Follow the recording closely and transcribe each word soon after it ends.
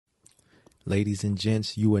Ladies and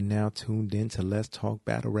gents, you are now tuned in to Let's Talk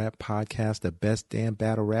Battle Rap Podcast, the best damn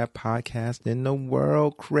battle rap podcast in the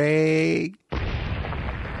world, Craig.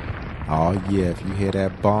 Oh yeah, if you hear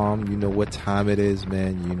that bomb, you know what time it is,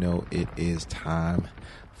 man. You know it is time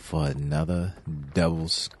for another double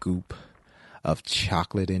scoop of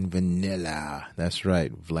chocolate and vanilla. That's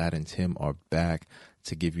right, Vlad and Tim are back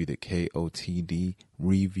to give you the KOTD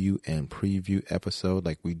review and preview episode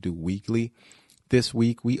like we do weekly. This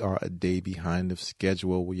week, we are a day behind the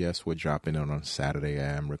schedule. Yes, we're dropping it on Saturday.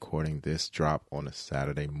 I am recording this drop on a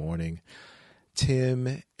Saturday morning.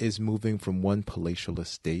 Tim is moving from one palatial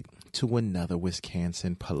estate to another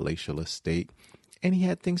Wisconsin palatial estate. And he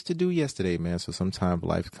had things to do yesterday, man. So sometimes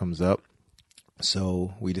life comes up.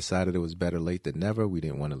 So we decided it was better late than never. We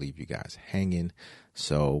didn't want to leave you guys hanging.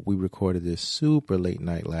 So we recorded this super late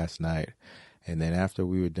night last night. And then after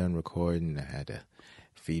we were done recording, I had to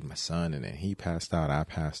feed my son, and then he passed out, I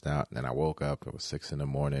passed out, and then I woke up. It was 6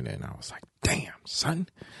 a.m, and I was like, damn, son,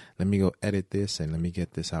 let me go edit this and let me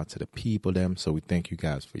get this out to the people them. So we thank you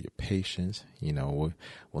guys for your patience. You know,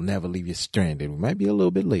 we'll never leave you stranded. We might be a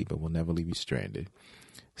little bit late, but we'll never leave you stranded.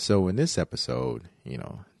 So in this episode, you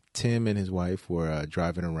know, Tim and his wife were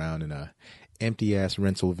driving around in a empty ass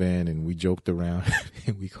rental van, and we joked around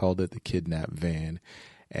and we called it the kidnap van.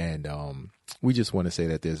 And we just want to say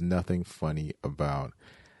that there's nothing funny about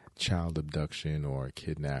child abduction or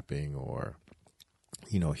kidnapping or,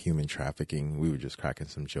 you know, human trafficking. We were just cracking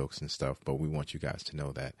some jokes and stuff, but we want you guys to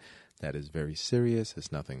know that that is very serious.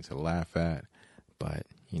 It's nothing to laugh at, but,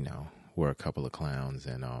 you know, we're a couple of clowns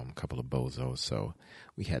and a couple of bozos, so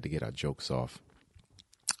we had to get our jokes off.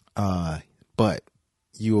 But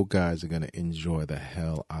you guys are going to enjoy the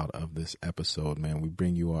hell out of this episode, man. We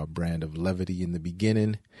bring you our brand of levity in the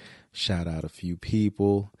beginning, shout out a few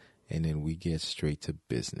people, and then we get straight to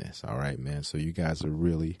business. All right, man. So you guys are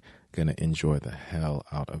really going to enjoy the hell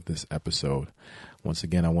out of this episode. Once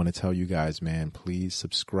again, I want to tell you guys, man, please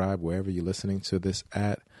subscribe wherever you're listening to this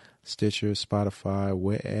at. Stitcher, Spotify,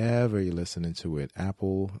 wherever you're listening to it.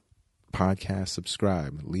 Apple Podcast,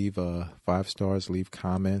 subscribe. Leave 5 stars, leave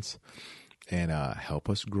comments. And help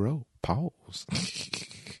us grow. Pause.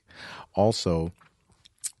 Also,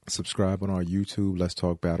 subscribe on our YouTube, Let's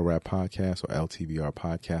Talk Battle Rap Podcast, or LTBR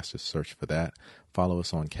Podcast. Just search for that. Follow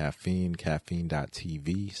us on Caffeine,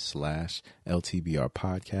 caffeine.tv/LTBR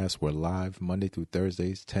Podcast. We're live Monday through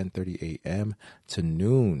Thursdays, 10:30 a.m. to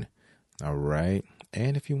noon. All right.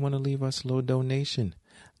 And if you want to leave us a little donation,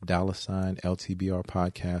 $ LTBR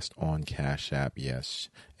Podcast on Cash App, yes.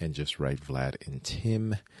 And just write Vlad and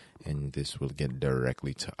Tim, and this will get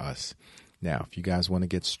directly to us. Now, if you guys want to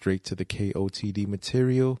get straight to the KOTD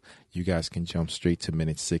material, you guys can jump straight to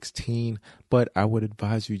minute 16. But I would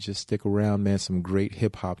advise you just stick around, man. Some great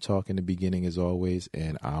hip-hop talk in the beginning, as always,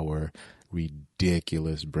 and our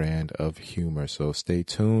ridiculous brand of humor. So stay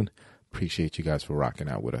tuned. Appreciate you guys for rocking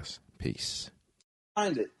out with us. Peace.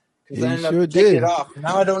 Find it. Yeah, I you ended sure up taking did. it off.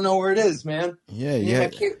 Now I don't know where it is, man. Yeah, I mean, yeah.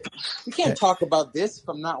 We can't talk about this if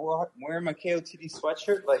I'm not wearing my KOTD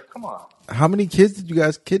sweatshirt. Like, come on. How many kids did you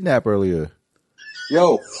guys kidnap earlier?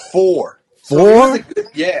 Yo, 4. 4?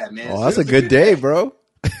 Yeah, man. Oh, that's a good day, bro.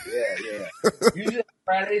 Yeah. Usually on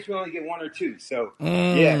Fridays we only get 1 or 2. So,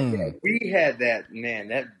 yeah. We had that, man.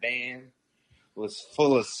 That van was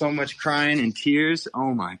full of so much crying and tears.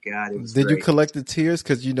 Oh, my God. It was Did great. you collect the tears?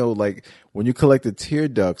 Because, you know, like when you collect the tear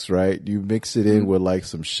ducts, right, you mix it in with like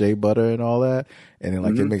some shea butter and all that. And then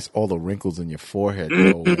like it makes all the wrinkles in your forehead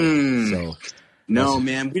go away. So, no,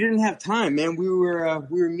 man, we didn't have time, man. We were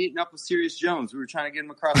meeting up with Sirius Jones. We were trying to get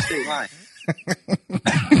him across state line.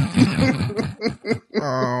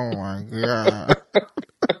 Oh, my God.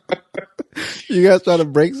 You guys trying to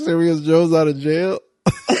break Sirius Jones out of jail?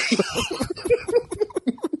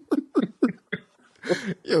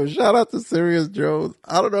 Yo, shout out to Sirius Jones.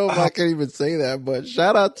 I don't know if I can even say that, but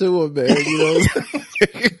shout out to him, man. You know,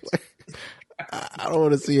 I don't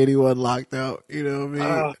want to see anyone locked out. You know what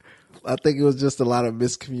I mean? I think it was just a lot of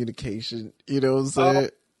miscommunication. You know what I'm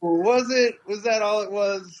saying? Was it? Was that all it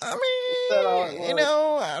was? I mean, you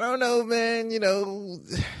know, I don't know, man. You know,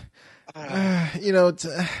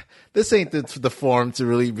 this ain't the forum to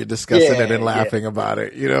really be discussing it and laughing about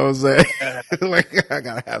it. You know what I'm saying? Like, I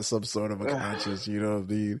gotta have some sort of a conscience. You know what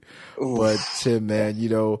I mean? Oof. But Tim, man, you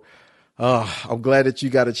know, I'm glad that you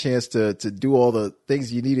got a chance to do all the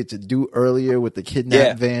things you needed to do earlier with the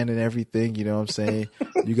kidnap van and everything. You know what I'm saying?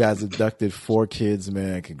 You guys abducted 4 kids,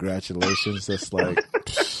 man. Congratulations. That's like,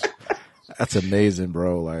 that's amazing,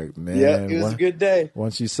 bro. Like, man. Yeah, it was a good day.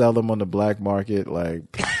 Once you sell them on the black market, like,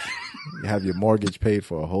 you have your mortgage paid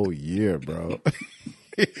for a whole year, bro.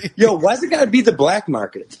 Yo, why's it got to be the black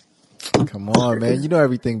market? Come on, man. You know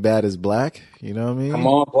everything bad is black. You know what I mean? Come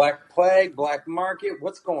on, Black Plague, Black Market.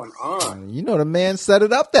 What's going on? You know the man set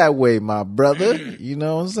it up that way, my brother. You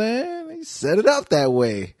know what I'm saying? He set it up that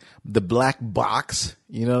way. The black box.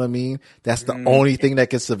 You know what I mean? That's the only thing that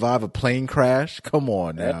can survive a plane crash. Come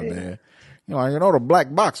on now, man. You know, the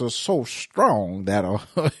black box is so strong that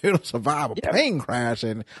it'll survive a plane crash,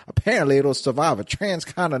 and apparently it'll survive a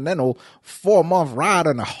transcontinental 4-month ride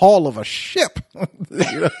in the hull of a ship,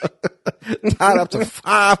 tied up to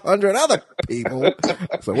 500 other people.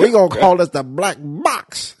 So we're going to call this the black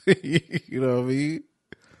box. You know what I mean?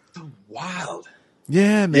 Wild.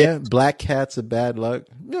 Yeah, man. Yeah. Black cats are bad luck.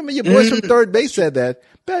 I mean, your boys from Third Base said that.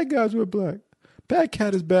 Bad guys were black. Bad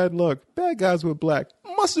cat is bad luck. Bad guys were black.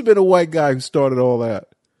 Must have been a white guy who started all that.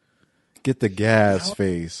 Get the gas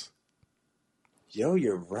face. Yo,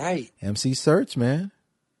 you're right. MC Search, man.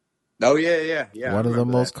 Oh, yeah. One of the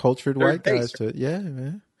most cultured white guys to, yeah,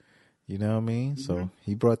 man. You know what I mean? So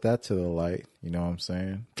he brought that to the light. You know what I'm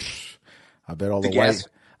saying? I bet all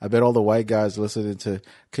the white guys listening to,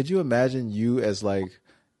 could you imagine you as like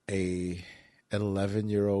an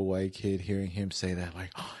 11-year-old white kid hearing him say that,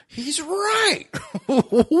 like, oh, he's right.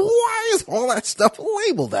 Why is all that stuff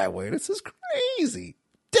labeled that way? This is crazy.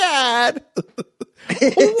 Dad,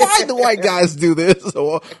 why the white guys do this?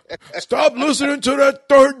 Stop listening to that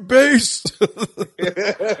Third Base.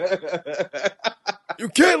 You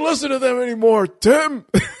can't listen to them anymore, Tim.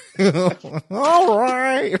 All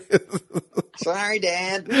right. Sorry,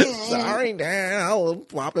 Dad. Sorry, Dad. I'll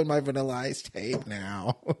flop in my Vanilla Ice tape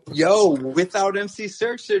now. Yo, without MC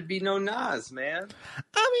Search, there'd be no Nas, man.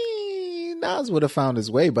 I mean, Nas would have found his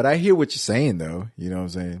way, but I hear what you're saying, though. You know what I'm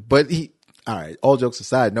saying? But all right, all jokes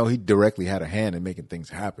aside, no, he directly had a hand in making things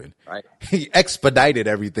happen. Right. He expedited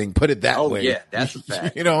everything, put it that way. Oh, yeah, that's a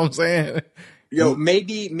fact. You know what I'm saying? Yo,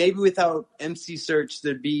 maybe without MC Search,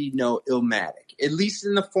 there'd be no Illmatic, at least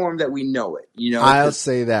in the form that we know it. You know, I'll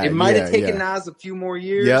say that. It might have taken Nas a few more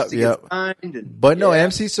years to get signed. But no,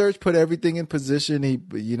 MC Search put everything in position.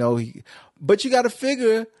 But you got to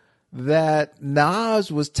figure that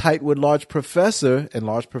Nas was tight with Large Professor, and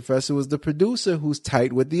Large Professor was the producer who's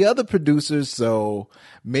tight with the other producers. So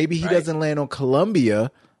maybe he doesn't land on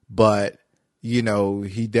Columbia, but you know,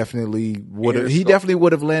 he definitely would have. He definitely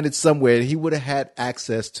would have landed somewhere. He would have had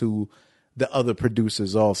access to the other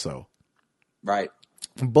producers also. Right.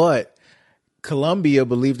 But Columbia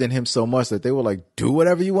believed in him so much that they were like, "Do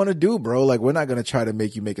whatever you want to do, bro. Like, we're not gonna try to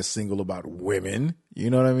make you make a single about women."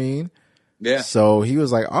 You know what I mean? Yeah. So he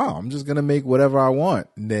was like, "Oh, I'm just gonna make whatever I want."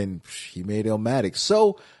 And then he made Illmatic.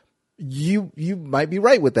 So you might be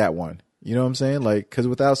right with that one. You know what I'm saying? Like, because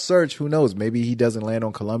without Search, who knows? Maybe he doesn't land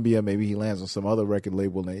on Columbia. Maybe he lands on some other record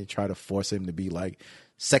label and they try to force him to be like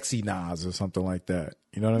Sexy Nas or something like that.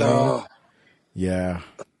 You know what I mean? Yeah.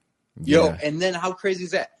 Yo, and then how crazy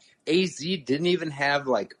is that? AZ didn't even have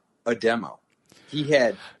like a demo. He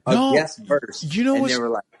had a guest verse. You know, they were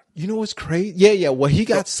like, you know what's crazy? Yeah. Well, he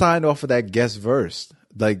got signed off of that guest verse.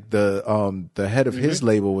 Like the head of his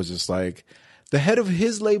label was just like, the head of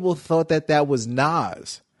his label thought that was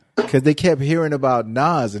Nas. Because they kept hearing about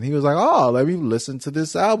Nas, and he was like, "Oh, let me listen to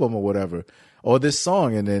this album or whatever, or this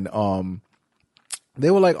song." And then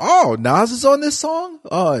they were like, "Oh, Nas is on this song."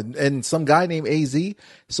 And some guy named AZ,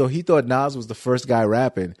 so he thought Nas was the first guy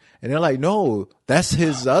rapping, and they're like, "No, that's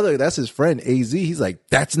his friend AZ." He's like,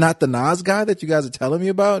 "That's not the Nas guy that you guys are telling me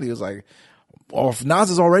about." He was like, "Oh, if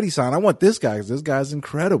Nas is already signed, I want this guy because this guy's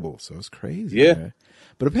incredible." So it's crazy, man.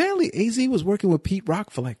 But apparently AZ was working with Pete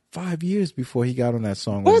Rock for like 5 years before he got on that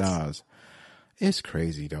song with Nas. It's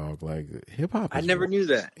crazy, dog. Like hip hop. I never knew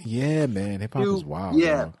that. Yeah, man. Hip hop is wild.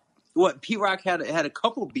 Yeah. Dog. What Pete Rock had a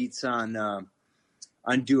couple beats on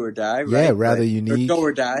Do or Die, right? Yeah, Rather Unique. Or Do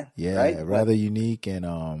or Die. Yeah, right? Rather Unique and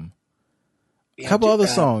a couple other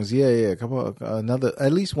songs. Yeah.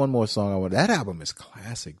 At least one more song I want. That album is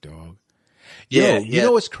classic, dog. You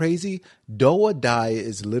know what's crazy? Do or Die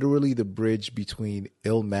is literally the bridge between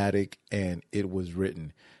Illmatic and It Was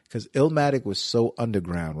Written. Because Illmatic was so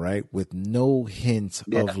underground, right? With no hint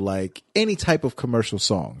of like any type of commercial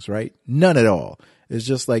songs, right? None at all. It's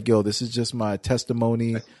just like, yo, this is just my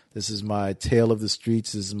testimony. This is my tale of the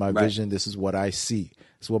streets. This is my vision. This is what I see.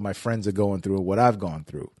 This is what my friends are going through and what I've gone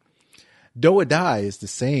through. Do or Die is the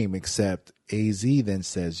same, except AZ then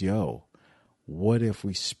says, yo, what if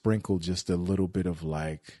we sprinkle just a little bit of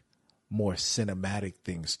like more cinematic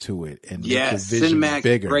things to it and make the vision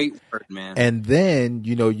bigger? Great word, man. And then,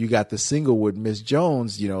 you know, you got the single with Miss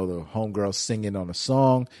Jones, you know, the homegirl singing on a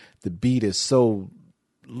song. The beat is so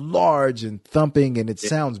large and thumping and it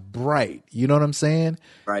sounds bright. You know what I'm saying?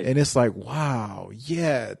 Right. And it's like, wow,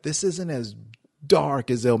 yeah, this isn't as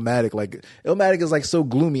dark as Illmatic. Like Illmatic is like so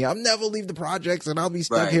gloomy. I'll never leave the projects and I'll be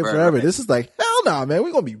stuck here forever. Right. This is like, hell no, man.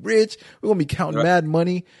 We're gonna be rich. We're gonna be counting mad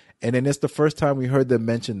money. And then it's the first time we heard them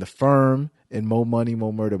mention The Firm and More Money,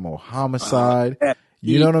 More Murder, More Homicide.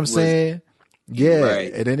 You know what I'm saying? Yeah.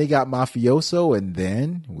 Right. And then they got Mafioso, and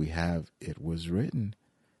then we have It Was Written.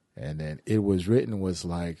 And then It Was Written was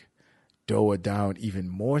like Doa down even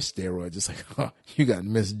more steroids. It's like, oh, you got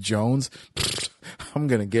Miss Jones. I'm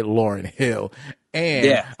going to get Lauryn Hill.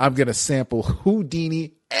 And I'm going to sample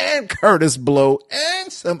Houdini and Curtis Blow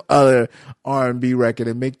and some other R&B record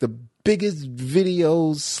and make the biggest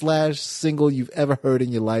videos / single you've ever heard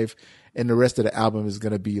in your life. And the rest of the album is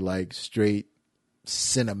going to be like straight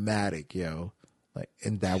cinematic, yo. Like,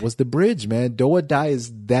 and that was the bridge, man. Do or Die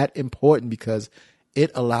is that important because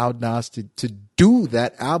it allowed Nas to do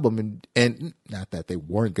that album, and not that they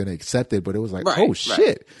weren't going to accept it, but it was like, oh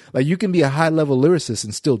shit. Like, you can be a high level lyricist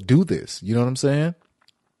and still do this. You know what I'm saying?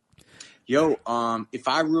 Yo, If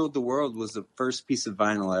I Ruled the World was the first piece of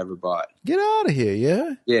vinyl I ever bought. Get out of here,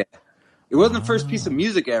 yeah? Yeah. It wasn't the first piece of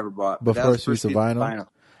music I ever bought. But first piece of vinyl?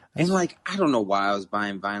 And like, I don't know why I was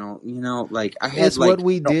buying vinyl. You know, like I had it's like, what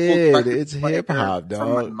we did. It's hip hop,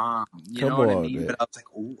 dog. From my mom. You know what I mean? Man. But I was like,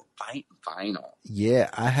 oh, vinyl. Yeah,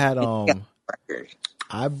 I had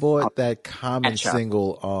I bought that Common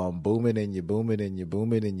single, booming and you booming and you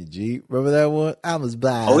booming in your Jeep. Remember that one? I was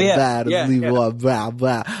bad,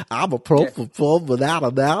 blah. I'm a pro without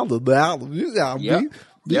a doubt. You got me.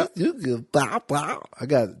 Yep. I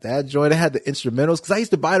got that joint. I had the instrumentals because I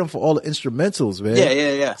used to buy them for all the instrumentals, man.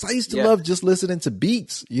 Yeah. So I used to love just listening to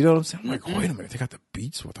beats. You know what I'm saying? I'm like, wait a minute, they got the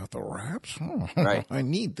beats without the raps. Right. I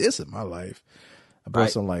need this in my life. I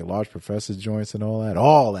bought some like Large Professor joints and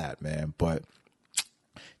all that, man. But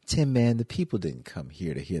Tim, man, the people didn't come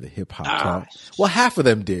here to hear the hip hop talk. Well, half of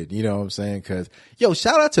them did. You know what I'm saying? Because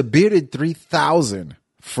shout out to Bearded 3000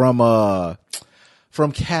 from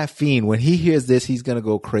Caffeine. When he hears this, he's going to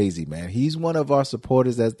go crazy, man. He's one of our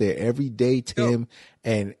supporters that's there every day, Tim.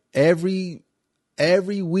 And every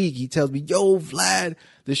week he tells me, yo, Vlad,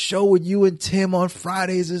 the show with you and Tim on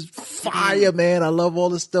Fridays is fire, man. I love all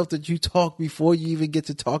the stuff that you talk before you even get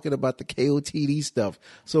to talking about the KOTD stuff.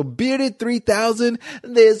 So Bearded 3000,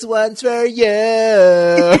 this one's for you.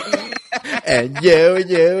 And you,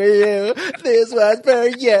 this one's for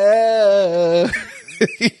you.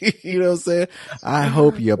 You know what I'm saying? I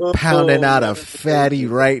hope you're pounding out a fatty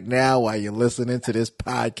right now while you're listening to this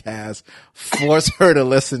podcast. Force her to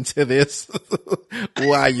listen to this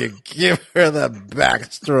while you give her the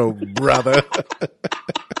backstroke, brother.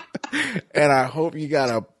 And I hope you got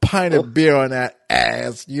a pint of beer on that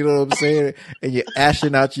ass. You know what I'm saying? And you're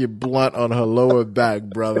ashing out your blunt on her lower back,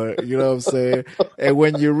 brother. You know what I'm saying? And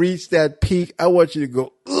when you reach that peak, I want you to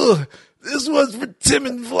go, ugh. This one's for Tim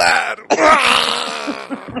and Vlad.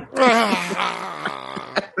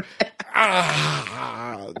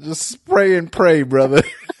 Just spray and pray, brother.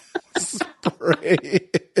 Spray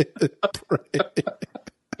and pray.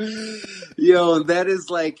 Yo,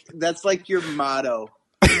 that's like your motto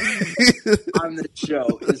on the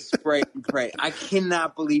show is spray and pray. I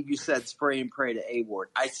cannot believe you said spray and pray to A-Ward.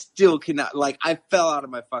 I still cannot. Like, I fell out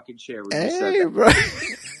of my fucking chair when you said that. Bro.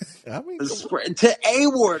 I mean, to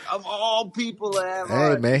A-Ward of all people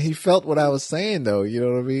ever. Hey, man, he felt what I was saying, though. You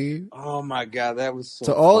know what I mean? Oh my God, that was so.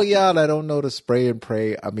 To all y'all that don't know the spray and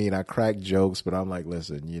pray, I mean, I crack jokes, but I'm like,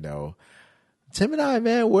 listen, Tim and I,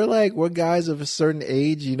 man, we're guys of a certain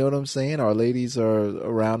age. You know what I'm saying? Our ladies are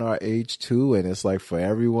around our age too, and it's like for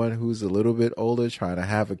everyone who's a little bit older trying to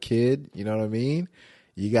have a kid. You know what I mean?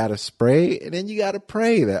 You got to spray and then you got to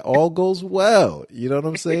pray that all goes well. You know what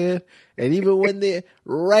I'm saying? And even when they're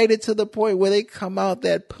right to the point where they come out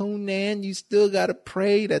that poonan, you still got to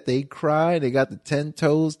pray that they cry. They got the 10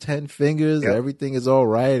 toes, 10 fingers. Yep. Everything is all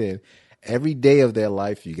right. And every day of their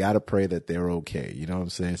life, you got to pray that they're okay. You know what I'm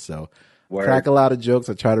saying? So crack a lot of jokes.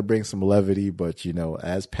 I try to bring some levity, but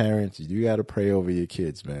as parents, you got to pray over your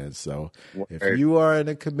kids, man. So if you are in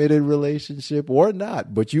a committed relationship or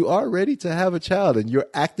not, but you are ready to have a child and you're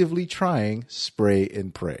actively trying, spray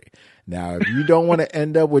and pray. Now, if you don't want to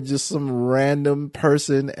end up with just some random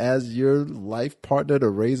person as your life partner to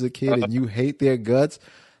raise a kid and you hate their guts,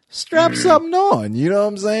 strap something on, you know what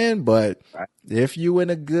I'm saying? But if you in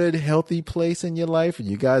a good, healthy place in your life and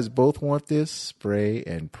you guys both want this, spray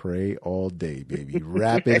and pray all day, baby.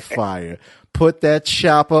 Rapid fire. Put that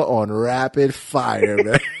chopper on rapid fire,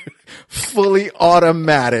 man. Fully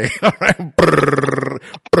automatic. All right. Brrr,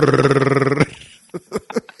 brrr.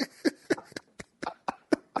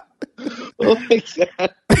 Oh my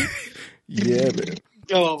God. Yeah, man.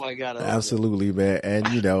 Oh my God. Absolutely, man. And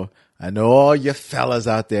I know all you fellas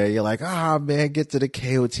out there, you're like, man, get to the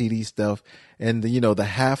KOTD stuff. And the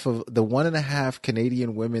 1.5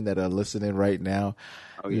 Canadian women that are listening right now,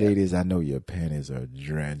 ladies, I know your panties are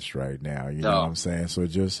drenched right now. You know what I'm saying? So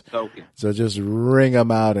just wring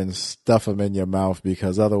them out and stuff them in your mouth,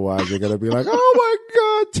 because otherwise you're going to be like, oh my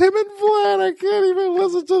God, Tim and Vlad, I can't even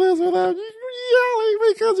listen to this without you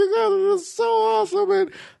yelling because you guys are just so awesome.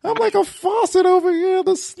 And I'm like a faucet over here.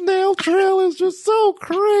 The snail trail is just so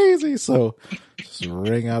crazy. So just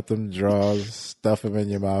wring out them drawers, stuff them in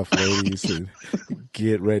your mouth, ladies, and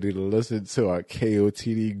get ready to listen to our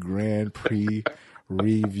KOTD Grand Prix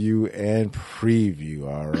review and preview.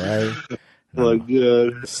 All right. Oh,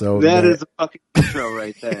 good. So that is a fucking intro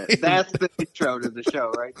right there. That's the intro to the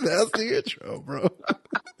show, right? That's the intro, bro.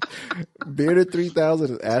 Bearded 3000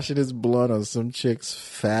 is ashing his blunt on some chick's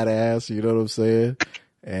fat ass. You know what I'm saying?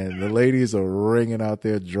 And the ladies are wringing out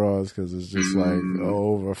their drawers because it's just like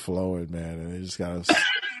overflowing, man. And they just gotta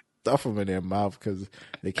stuff them in their mouth because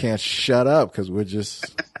they can't shut up because we're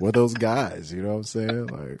those guys. You know what I'm saying?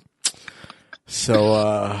 Like.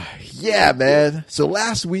 So, yeah, man. So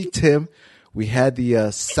last week, Tim, we had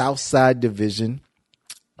the Southside division,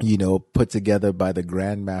 put together by the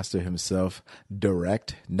Grandmaster himself,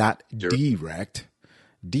 Direct, not Direct.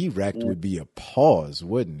 Direct would be a pause,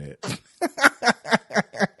 wouldn't it?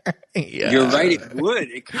 Yeah. You're right, it would.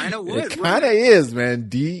 It kind of would. It kind of is, man.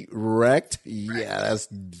 Direct. Yeah, that's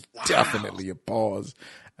definitely a pause.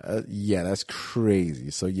 Yeah, that's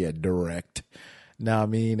crazy. So, yeah, Direct. Now, I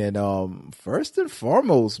mean, and first and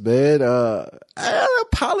foremost, man, an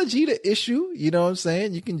apology to issue. You know what I'm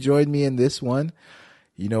saying? You can join me in this one.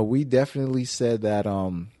 We definitely said that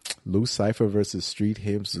Lou Cypher versus Street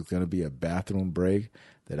Hymns was going to be a bathroom break,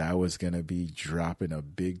 that I was going to be dropping a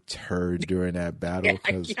big turd during that battle.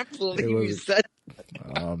 I can't believe you said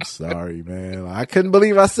that. I'm sorry, man. I couldn't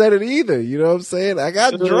believe I said it either. You know what I'm saying? I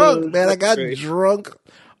got drunk, man. I got drunk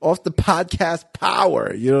off the podcast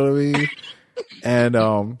power. You know what I mean? And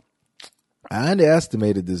I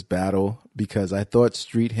underestimated this battle because I thought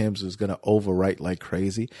Street Hymns was going to overwrite like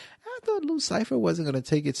crazy. I thought Lou Cypher wasn't going to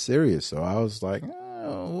take it serious. So I was like,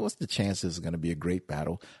 what's the chances it's going to be a great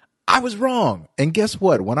battle? I was wrong. And guess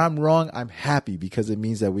what? When I'm wrong, I'm happy because it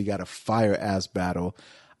means that we got a fire-ass battle.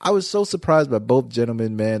 I was so surprised by both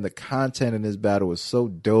gentlemen, man. The content in this battle was so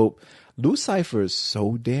dope. Lou Cypher is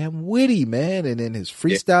so damn witty, man. And then his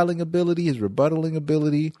freestyling ability, his rebuttaling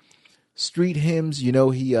ability. Street Hymns,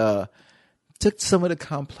 he took some of the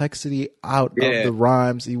complexity out of the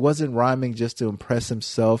rhymes. He wasn't rhyming just to impress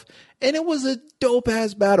himself. And it was a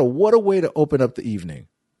dope-ass battle. What a way to open up the evening.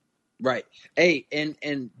 Right. Hey,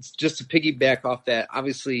 and just to piggyback off that,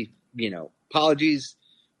 obviously, apologies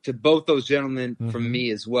to both those gentlemen from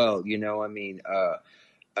me as well. I mean,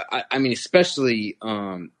 especially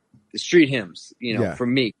Street Hymns, for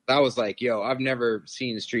me. I was like, I've never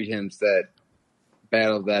seen the Street Hymns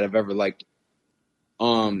battle that I've ever liked.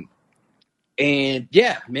 And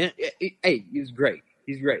yeah, man, hey, he was great.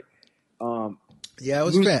 He's great. Yeah, it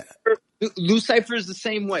was great. Lou Cypher is the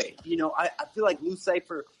same way. I feel like Lou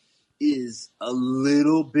Cypher is a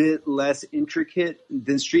little bit less intricate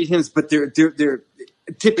than Street Hymns, but they're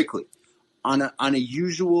typically on a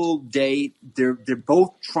usual day, they're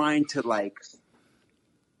both trying to like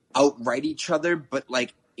outright each other, but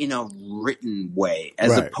like in a written way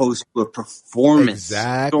as opposed to a performance.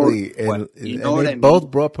 Exactly. And what I mean? Both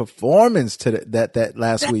brought performance to that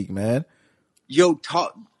last week, man. Yo,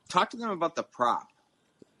 talk to them about the prop.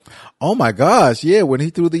 Oh my gosh, yeah, when he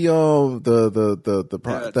threw the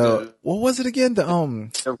what was it again?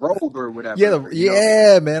 The robe or whatever.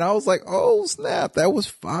 Yeah, man. I was like, oh snap, that was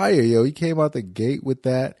fire, yo. He came out the gate with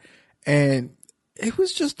that and it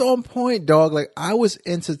was just on point, dog. Like I was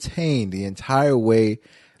entertained the entire way.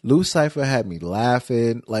 Lou Cypher had me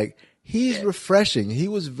laughing. Like he's refreshing. He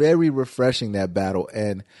was very refreshing that battle.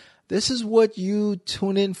 And this is what you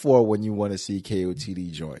tune in for when you want to see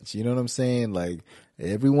KOTD joints. You know what I'm saying? Like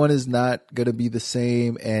everyone is not going to be the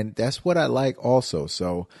same. And that's what I like also.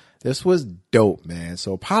 So this was dope, man.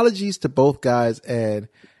 So apologies to both guys. And,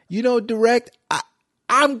 Direct,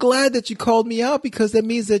 I'm glad that you called me out because that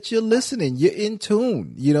means that you're listening. You're in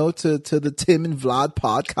tune, to the Tim and Vlad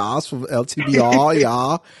podcast from LTBR,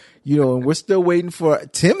 y'all. And we're still waiting for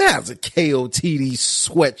Tim has a KOTD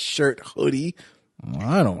sweatshirt hoodie.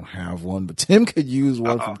 I don't have one, but Tim could use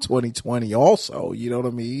one from 2020 also. You know what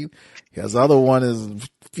I mean? His other one is a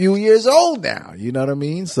few years old now. You know what I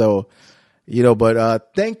mean? So,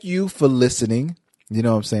 but thank you for listening. You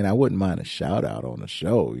know what I'm saying? I wouldn't mind a shout out on the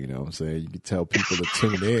show. You know what I'm saying? You can tell people to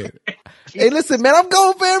tune in. Hey, listen, man, I'm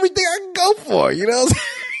going for everything I can go for. You know what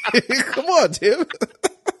I'm saying? Come on, Tim.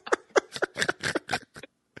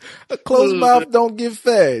 A closed mouth don't get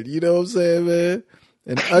fed. You know what I'm saying, man?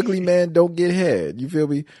 An ugly man don't get head. You feel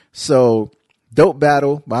me? So, dope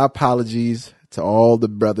battle. My apologies to all the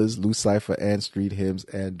brothers, Loose Cypher and Street Hymns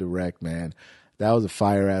and Direct, man. That was a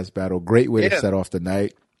fire-ass battle. Great way to set off the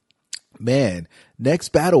night. Man, next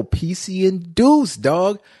battle, PC and Deuce,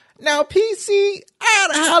 dog. Now, PC, I had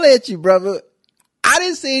to holler at you, brother. I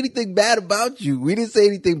didn't say anything bad about you. We didn't say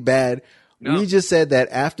anything bad. No. We just said that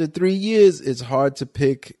after 3 years, it's hard to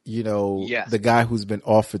pick, the guy who's been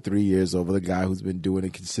off for 3 years over the guy who's been doing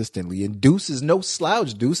it consistently. And Deuce is no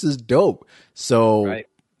slouch. Deuce is dope. So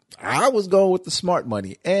I was going with the smart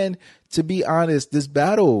money. And to be honest, this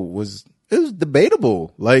battle was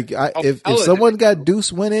debatable. Like, if someone got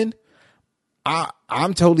Deuce winning,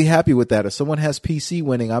 I'm totally happy with that. If someone has PC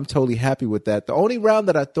winning, I'm totally happy with that. The only round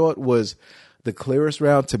that I thought was the clearest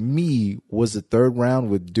round to me was the third round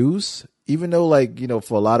with Deuce. Even though,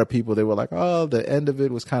 for a lot of people, they were like, oh, the end of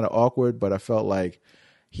it was kind of awkward, but I felt like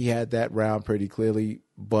he had that round pretty clearly.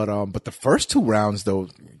 But the first two rounds, though,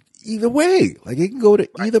 either way, it can go to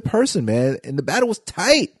either person, man. And the battle was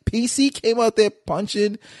tight. PC came out there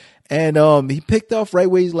punching, and he picked off right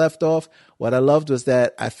where he left off. What I loved was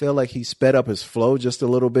that I feel like he sped up his flow just a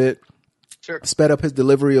little bit. Sure. Sped up his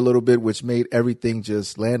delivery a little bit, which made everything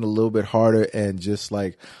just land a little bit harder and just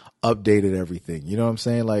updated everything. You know what I'm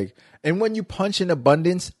saying? And when you punch in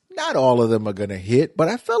abundance, not all of them are going to hit, but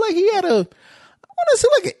I felt like he had I want to say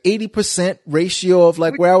an 80% ratio of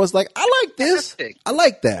where I was like, I like this. I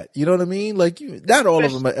like that. You know what I mean? Not all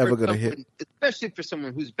of them are ever going to hit. Especially for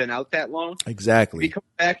someone who's been out that long. Exactly. To come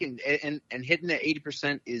back and hitting that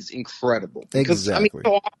 80% is incredible. Because, exactly.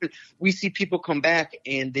 So often we see people come back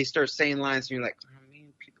and they start saying lines and you're like, oh,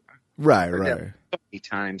 man, people right. So many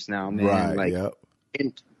times now, man. Right, yep.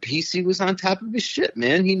 And PC was on top of his shit,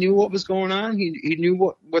 man. He knew what was going on. He knew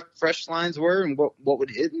what fresh lines were and what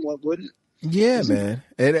would hit and what wouldn't. Yeah, man.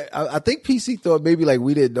 And I think PC thought maybe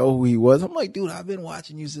we didn't know who he was. I'm like, dude, I've been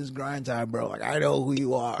watching you since grind time, bro. I know who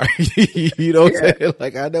you are. You know what I'm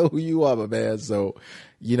saying? I know who you are, my man. So,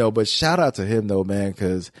 but shout out to him though, man,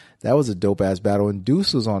 because that was a dope ass battle. And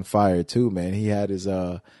Deuce was on fire too, man. He had his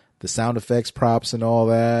the sound effects props and all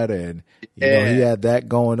that, and he had that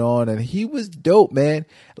going on, and he was dope, man.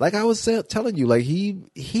 Like I was telling you,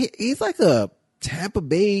 he's like a Tampa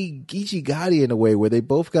Bay Geechee Gotti in a way, where they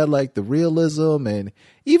both got the realism, and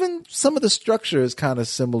even some of the structure is kind of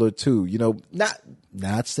similar too.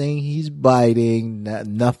 Not saying he's biting,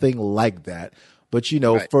 nothing like that, but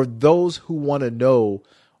for those who want to know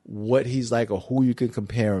what he's like or who you can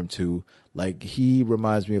compare him to, he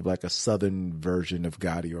reminds me of a southern version of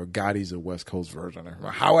Gotti, or Gotti's a West Coast version, or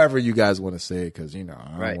however you guys want to say it, because I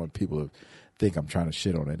don't want people to think I'm trying to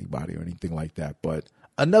shit on anybody or anything like that, but.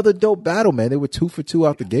 Another dope battle, man. They were 2 for 2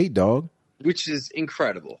 out the gate, dog. Which is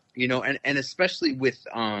incredible, and especially with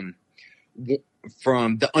from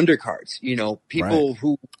the undercards, people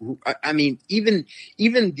who even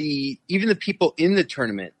the people in the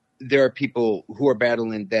tournament, there are people who are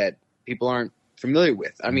battling that people aren't familiar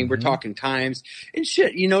with. I mean, we're talking times and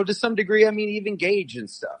shit, to some degree. I mean, even Gage and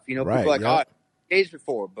stuff, people are like, oh, Gage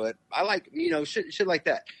before, but I like, shit like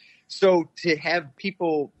that. So to have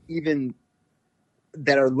people even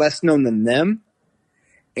that are less known than them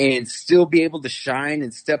and still be able to shine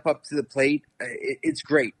and step up to the plate, it's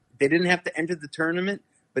great. They didn't have to enter the tournament,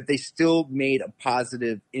 but they still made a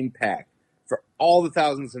positive impact for all the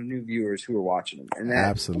thousands of new viewers who are watching them. And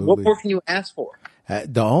absolutely. What more can you ask for?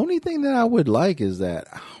 The only thing that I would like is that,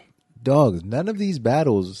 dogs, none of these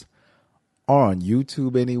battles are on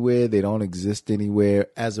YouTube anywhere. They don't exist anywhere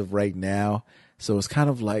as of right now. So it's kind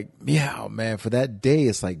of man, for that day,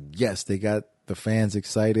 it's yes, they got the fans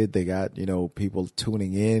excited. They got, people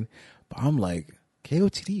tuning in. But I'm like,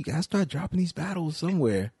 KOTD, you got to start dropping these battles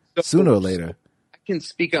somewhere sooner or later. I can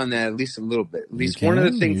speak on that at least a little bit. At least one of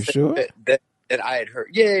the things that I had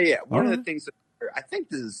heard. Yeah. One of the things that I think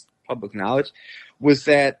this is public knowledge was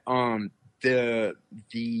that the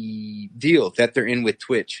deal that they're in with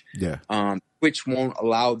Twitch. Yeah. Twitch won't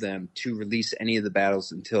allow them to release any of the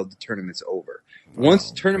battles until the tournament's over.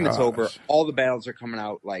 Once the tournament's over, all the battles are coming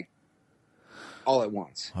out all at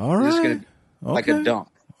once. All right. It's going to be like a dump.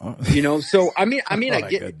 So I mean, I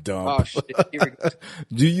get a dump. Oh, shit. Here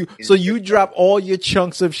we go. So you drop all your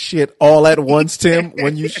chunks of shit all at once, Tim,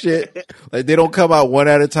 when you shit? They don't come out one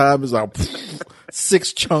at a time. It's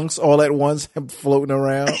 6 chunks all at once floating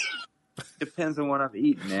around. Depends on what I've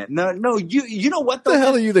eaten, man. No, you know what the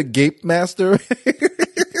hell are you, the Gape Master?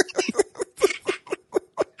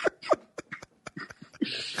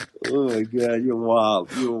 Oh my God, you're wild.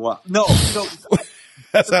 No.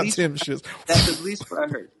 That's how Tim shits. That's at least what I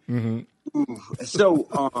heard. Mm-hmm. So,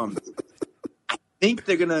 I think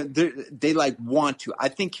they like want to. I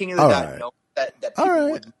think King of the Dot knows that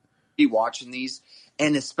people would be watching these,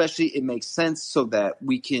 and especially it makes sense so that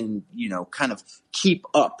we can, kind of keep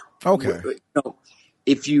up. Okay.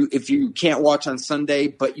 If you can't watch on Sunday,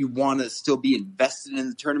 but you want to still be invested in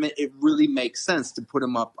the tournament, it really makes sense to put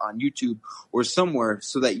them up on YouTube or somewhere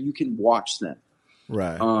so that you can watch them.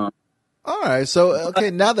 Right. All right. So,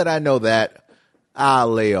 now that I know that, I'll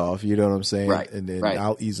lay off, you know what I'm saying? Right. And then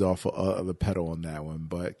I'll ease off the pedal on that one.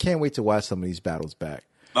 But can't wait to watch some of these battles back.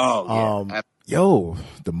 Oh, yeah. Yo,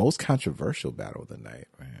 the most controversial battle of the night,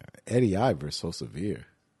 man. Eddie I versus So Severe.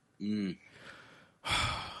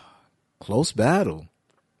 Close battle.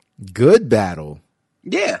 Good battle.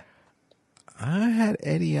 Yeah. I had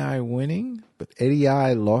Eddie I winning, but Eddie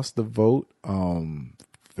I lost the vote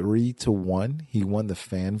 3-1. He won the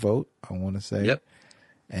fan vote, I want to say. Yep.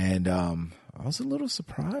 And I was a little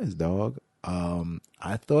surprised, dog.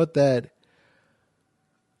 I thought that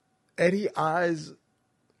Eddie I's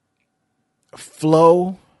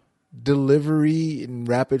flow, delivery, and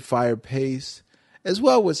rapid fire pace, as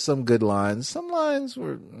well with some good lines. Some lines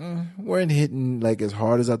weren't hitting like as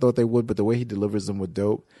hard as I thought they would, but the way he delivers them was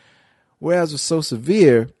dope. Whereas with So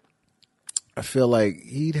Severe, I feel like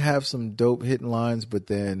he'd have some dope hitting lines, but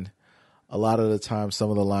then a lot of the time,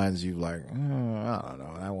 some of the lines you like, I don't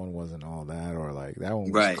know, that one wasn't all that, or like that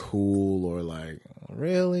one was cool, or like,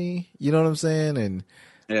 really? You know what I'm saying? And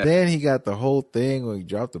then he got the whole thing where he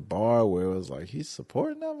dropped the bar where it was like, he's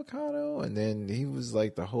supporting Avocado, and then he was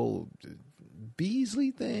like the whole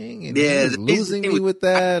Beasley thing, and he was losing me with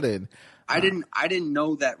that, and I didn't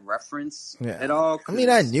know that reference at all. I mean,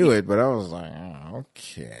 I knew it, but I was like,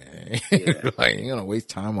 okay. Like, you're gonna waste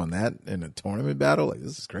time on that in a tournament battle? Like,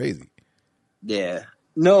 this is crazy. Yeah.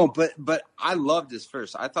 No, but I loved his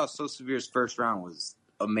first. I thought So Severe's first round was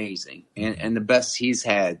amazing, and the best he's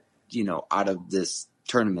had, out of this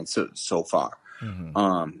tournament so far.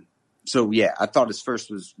 Mm-hmm. So yeah, I thought his first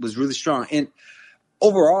was really strong, and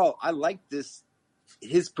overall, I liked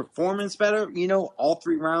his performance better. All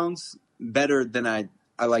 3 rounds better than I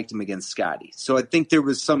liked him against Scotty. So I think there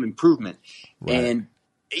was some improvement, and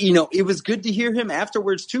it was good to hear him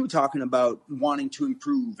afterwards too, talking about wanting to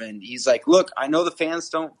improve. And he's like, "Look, I know the fans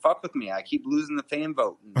don't fuck with me. I keep losing the fan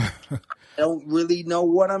vote. I don't really know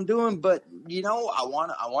what I'm doing, but I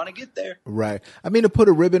want to get there." Right. I mean, to put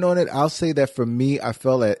a ribbon on it, I'll say that for me, I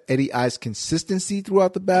felt that Eddie I's consistency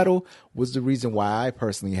throughout the battle was the reason why I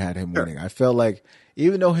personally had him winning. I felt like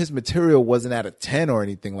even though his material wasn't at a 10 or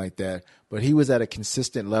anything like that, but he was at a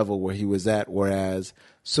consistent level where he was at, whereas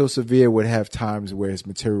So Severe would have times where his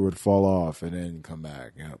material would fall off and then come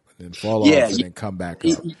back up, and then fall off and then come back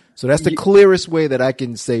up. So that's the clearest way that I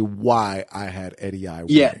can say why I had Eddie I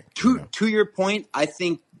winning. Yeah, to your point, I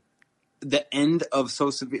think the end of So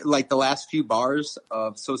Severe, like the last few bars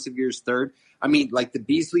of So Severe's third, I mean, like the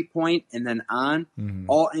Beasley point and then on,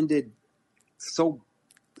 all ended so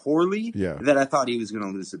poorly that I thought he was going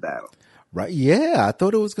to lose the battle. Right. Yeah, I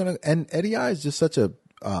thought it was going to. And Eddie I is just such a.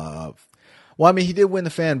 Well, I mean, he did win the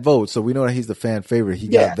fan vote, so we know that he's the fan favorite. He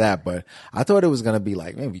got that, but I thought it was going to be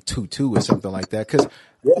like maybe 2-2 or something like that. Because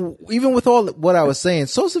even with all what I was saying,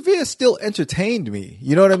 So Severe still entertained me.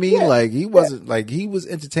 You know what I mean? Yeah. Like he wasn't like he was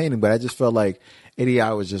entertaining, but I just felt like Eddie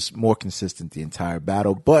I was just more consistent the entire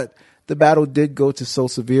battle. But the battle did go to So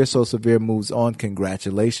Severe. So Severe moves on.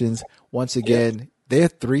 Congratulations once again. They're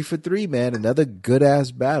 3 for 3, man. Another good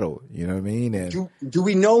ass battle. You know what I mean? And do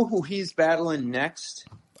we know who he's battling next?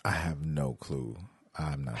 I have no clue.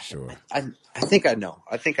 I'm not sure. I think I know.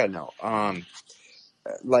 I think I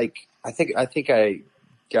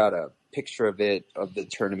got a picture of the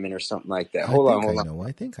tournament or something like that. Hold on.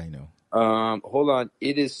 I think I know. Hold on.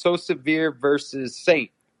 It is So Severe versus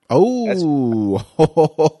Saint. Oh.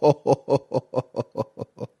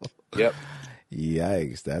 Yep.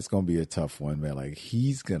 Yikes. That's going to be a tough one, man. Like,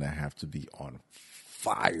 he's going to have to be on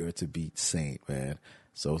fire to beat Saint, man.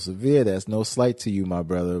 So Severe, that's no slight to you, my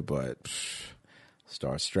brother, but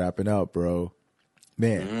start strapping up, bro.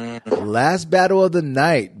 Man, last battle of the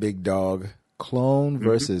night, big dog. Clone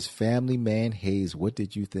versus Family Man Hayes. What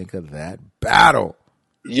did you think of that battle?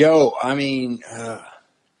 Yo, I mean,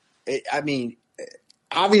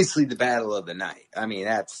 obviously the battle of the night. I mean,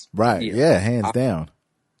 that's right. Yeah, hands down.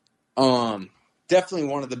 Definitely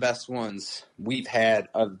one of the best ones we've had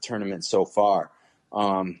of the tournament so far.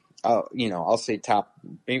 I'll say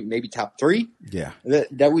maybe top 3. Yeah,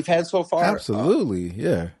 that we've had so far. Absolutely,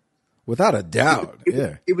 yeah, without a doubt.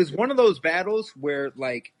 It was one of those battles where,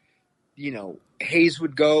 like, Hayes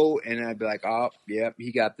would go, and I'd be like, oh, yep,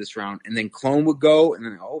 he got this round. And then Clone would go, and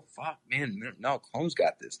then, oh, fuck, man, no, Clone's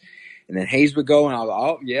got this. And then Hayes would go, and I'll go,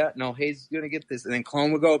 oh, yeah, no, Hayes is going to get this. And then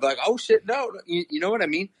Clone would go, be like, oh, shit, no. You know what I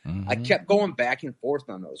mean? Mm-hmm. I kept going back and forth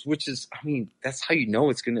on those, which is, I mean, that's how you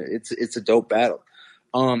know it's a dope battle.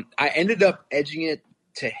 I ended up edging it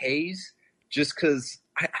to Hayes just because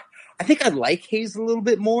I think I like Hayes a little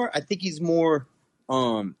bit more. I think he's more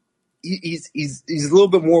he's a little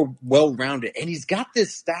bit more well-rounded, and he's got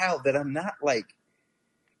this style that I'm not like.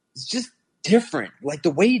 It's just different. Like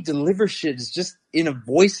the way he delivers shit is just in a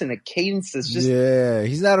voice and a cadence that's just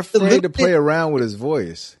he's not afraid to play around with his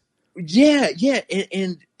voice. Yeah,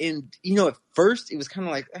 and you know, at first it was kind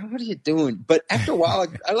of like, oh, what are you doing? But after a while,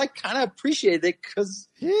 I like kind of appreciated it because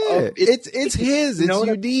it's his, it's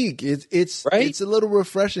unique, it's right? It's a little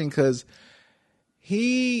refreshing because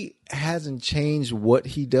he hasn't changed what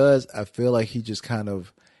he does. I feel like he just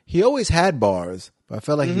he always had bars, but I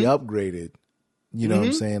felt like he upgraded. You know what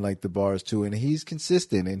I'm saying? Like the bars too, and he's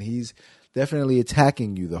consistent and he's definitely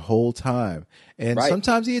attacking you the whole time. And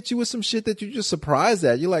sometimes he hits you with some shit that you're just surprised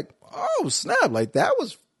at. You're like, oh snap, like that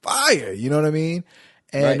was fire. You know what I mean?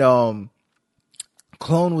 And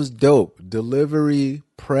Clone was dope. Delivery,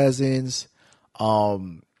 presence,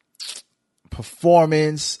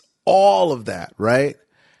 performance, all of that, right?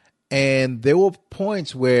 And there were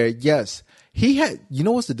points where, yes, he had, you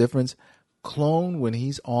know what's the difference? Clone, when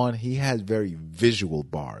he's on, he has very visual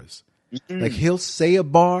bars. Like he'll say a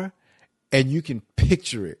bar and you can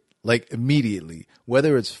picture it like immediately,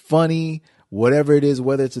 whether it's funny, whatever it is,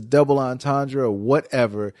 whether it's a double entendre or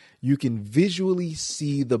whatever, you can visually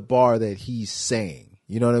see the bar that he's saying.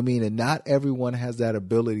 You know what I mean? And not everyone has that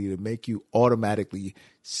ability to make you automatically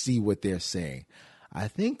see what they're saying. I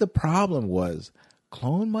think the problem was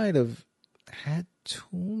Clone might have had too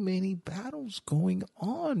many battles going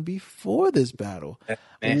on before this battle.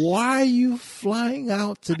 Why are you flying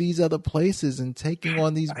out to these other places and taking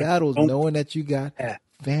on these battles knowing that you got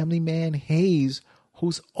Family Man Hayes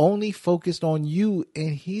who's only focused on you,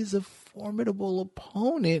 and he's a formidable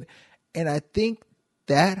opponent? And I think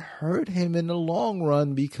that hurt him in the long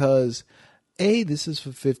run because A, this is for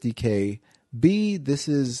 50K. B, this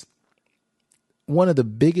is one of the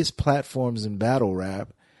biggest platforms in battle rap.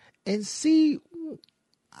 And C,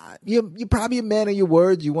 you're probably a man of your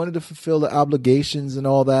words. You wanted to fulfill the obligations and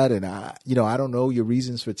all that. And I don't know your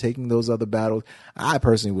reasons for taking those other battles. I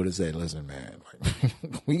personally would have said, listen, man, like,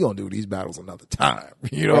 we going to do these battles another time.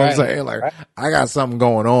 You know what I'm saying? Like, I got something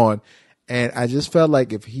going on. And I just felt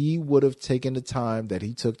like if he would have taken the time that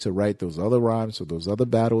he took to write those other rhymes for those other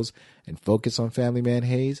battles and focus on Family Man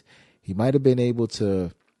Hayes, he might have been able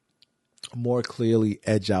to more clearly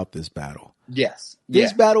edge out this battle. Yes.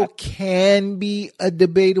 This battle can be a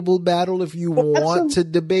debatable battle if you want to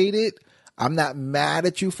debate it. I'm not mad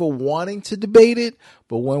at you for wanting to debate it,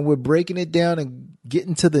 but when we're breaking it down and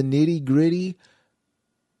getting to the nitty gritty,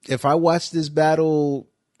 if I watch this battle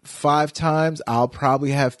 5 times, I'll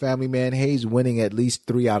probably have Family Man Hayes winning at least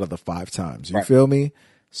 3 out of the 5 times. You feel me?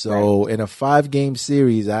 So in a 5-game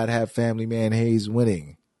series, I'd have Family Man Hayes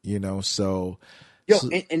winning, you know, so.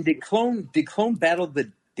 And did Clone battle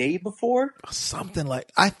the day before? Something like,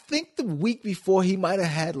 I think the week before he might have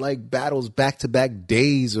had like battles back-to-back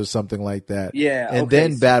days or something like that. Yeah. And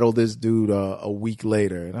then battle this dude a week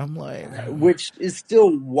later. And I'm like. Which is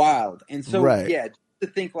still wild. And so, to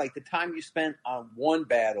think like the time you spent on one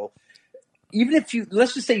battle, even if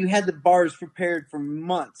let's just say you had the bars prepared for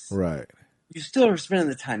months. Right. You still are spending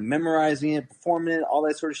the time memorizing it, performing it, all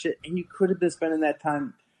that sort of shit. And you could have been spending that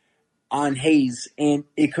time on Hayes, and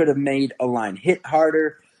it could have made a line hit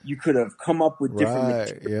harder. You could have come up with different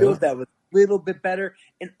materials that was a little bit better,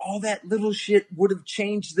 and all that little shit would have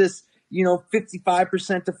changed this,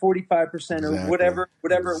 55% to 45% or whatever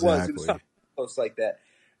it was. It was something close like that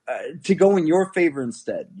to go in your favor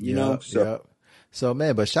instead, you know? So. So,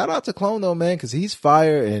 man, but shout out to Clone, though, man, because he's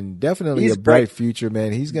fire and definitely a bright future,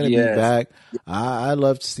 man. He's going to be back. I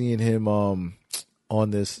loved seeing him on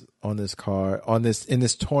this card, in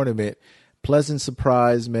this tournament. Pleasant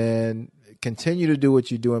surprise, man. Continue to do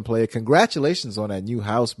what you do and play it. Congratulations on that new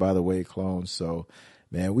house, by the way, Clone. So,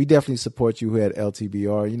 man, we definitely support you here at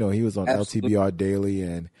LTBR. You know, he was on LTBR Daily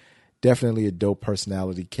and definitely a dope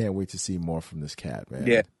personality. Can't wait to see more from this cat, man.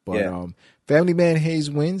 Yeah. But Family Man Hayes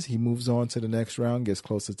wins. He moves on to the next round, gets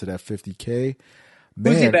closer to that 50K.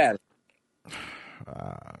 Man, who's he bad?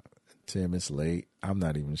 Tim, it's late. I'm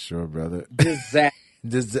not even sure, brother.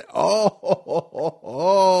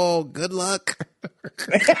 Oh, good luck.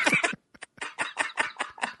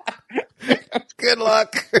 Good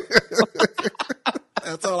luck.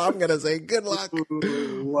 That's all I I'm gonna say good luck.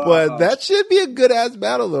 Wow. But that should be a good ass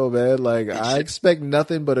battle though, man. Like I expect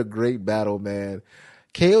nothing but a great battle, man.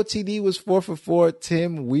 KOTD was 4 for 4.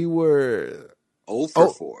 Tim, we were 0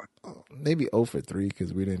 for 4. Maybe 0 for 3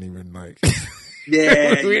 because we didn't even like.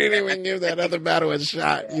 Yeah, we didn't even give that other battle a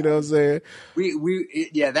shot. Yeah. You know what I'm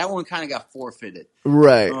saying? That one kind of got forfeited,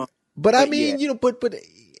 right? But I mean, yeah. but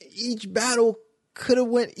each battle could have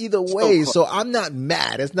went either way, so I'm not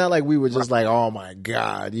mad. It's not like we were just like, oh my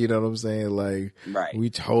god, you know what I'm saying? Like, we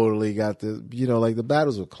totally got the, like the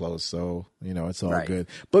battles were close, so it's all good.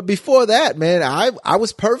 But before that, man, I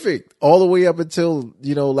was perfect all the way up until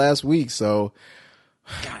last week. So,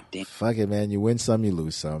 god damn, fuck it, man. You win some, you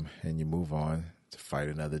lose some, and you move on to fight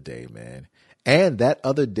another day, man. And that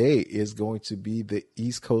other day is going to be the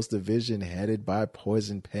East Coast Division headed by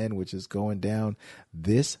Poison Pen, which is going down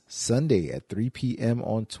this Sunday at 3 p.m.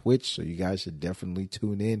 on Twitch. So you guys should definitely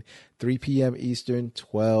tune in. 3 p.m. Eastern,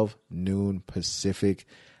 12 noon Pacific.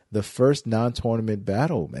 The first non-tournament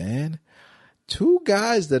battle, man. Two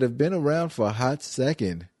guys that have been around for a hot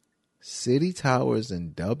second. City Towers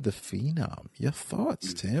and Dub the Phenom. Your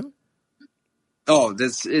thoughts, Tim? Oh,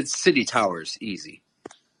 it's City Towers, easy.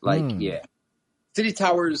 Yeah. City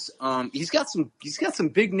Towers, he's got some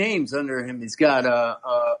big names under him. He's got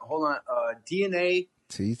DNA,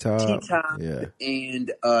 T-Top,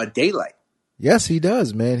 and Daylight. Yes, he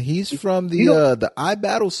does, man. He's from the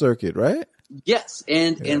iBattle circuit, right? Yes,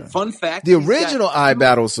 and fun fact, the original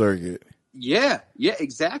iBattle circuit. Yeah,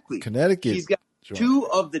 exactly. Connecticut. He's got 2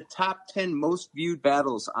 of the top 10 most viewed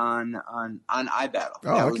battles on iBattle.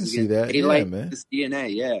 Oh, I can see that. Daylight, man. This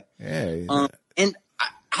DNA, yeah. And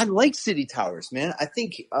I like City Towers, man. I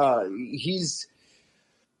think he's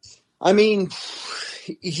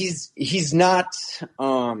not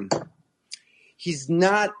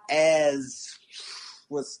as,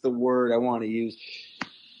 what's the word I want to use?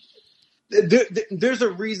 There's a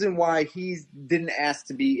reason why he didn't ask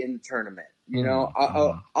to be in the tournament.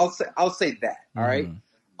 I'll say that. All right.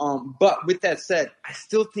 But with that said, I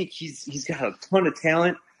still think he's got a ton of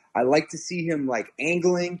talent. I like to see him like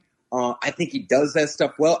angling. I think he does that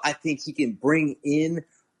stuff well. I think he can bring in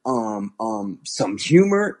some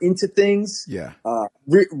humor into things. Yeah.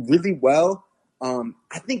 Really well.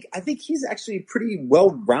 I think he's actually a pretty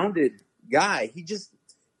well-rounded guy. He just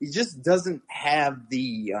doesn't have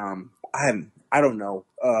the I don't know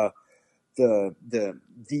the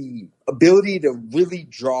ability to really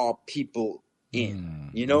draw people in.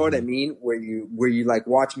 You know what I mean? Where you like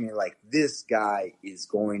watch me like, this guy is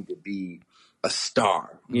going to be a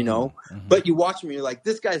star, but you watch him, you're like,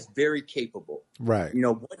 this guy's very capable, right?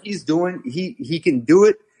 What he's doing, he can do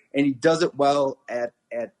it, and he does it well at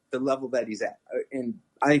the level that he's at, and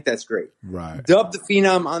I think that's great. Right. Dub the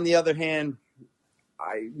Phenom, on the other hand,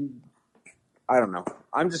 I don't know.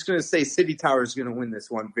 I'm just gonna say City Tower is gonna win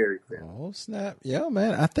this one very clearly. Oh snap! Yeah,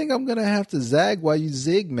 man. I think I'm gonna have to zag while you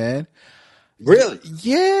zig, man. Really?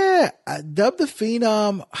 Yeah. Dub the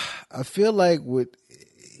Phenom. I feel like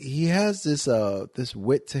he has this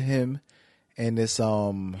wit to him, and this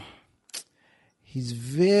he's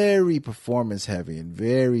very performance heavy and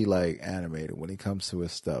very like animated when it comes to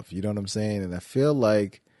his stuff. You know what I'm saying? And I feel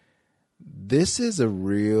like this is a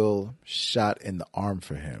real shot in the arm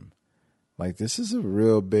for him. Like, this is a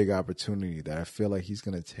real big opportunity that I feel like he's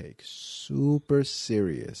going to take super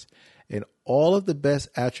serious. And all of the best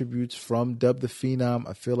attributes from Dub the Phenom,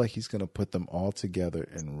 I feel like he's going to put them all together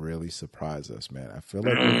and really surprise us, man. I feel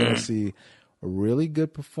like we're going to see a really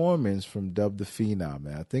good performance from Dub the Phenom,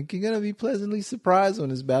 man. I think you're going to be pleasantly surprised when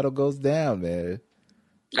this battle goes down, man.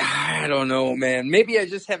 I don't know, man. Maybe I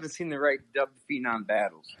just haven't seen the right Dub the Phenom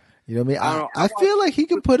battles. You know what I mean? I feel like he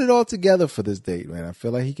can put it all together for this date, man. I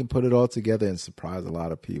feel like he can put it all together and surprise a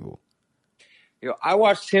lot of people. I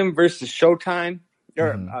watched him versus Showtime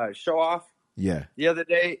or Show Off. Yeah. The other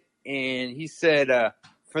day, and he said,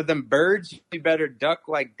 "For them birds, you better duck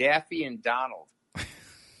like Daffy and Donald,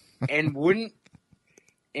 and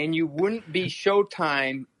you wouldn't be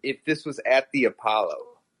Showtime if this was at the Apollo."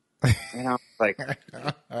 And I was like,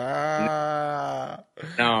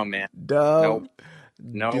 "No, man, Dub."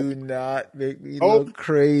 No. Do not make me look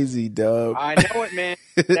crazy, Dub. I know it, man.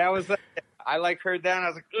 That was I heard that and I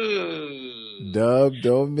was like, ugh. Dub,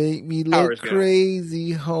 don't make me look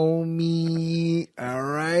crazy, homie. All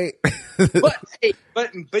right.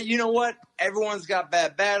 but you know what? Everyone's got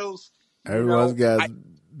bad battles. Everyone's got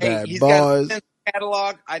bad he's bars. Got a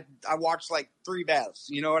catalog. I watched like 3 battles.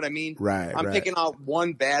 You know what I mean? Right. I'm picking out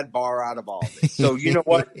one bad bar out of all of it. So you know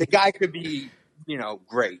what? The guy could be,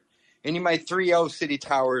 great. And you might 3-0 City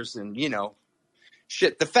Towers, and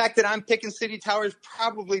shit. The fact that I'm picking City Towers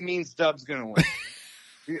probably means Dub's gonna win.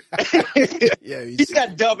 Yeah, he's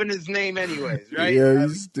got Dub in his name anyways, right? Yeah,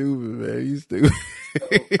 he's stupid, man. He's stupid.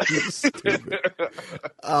 He's stupid.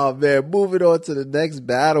 Oh, man. Moving on to the next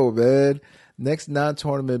battle, man. Next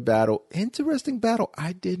non-tournament battle. Interesting battle.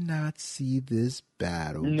 I did not see this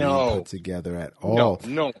battle being put together at all.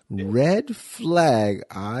 No. Red Flag,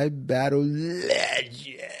 I Battle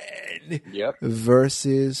Legend. Yep.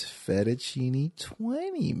 Versus Fettuccine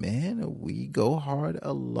 20, man. A We Go Hard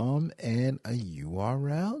alum and a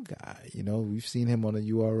URL guy. You know, we've seen him on the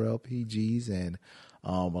URL PGs and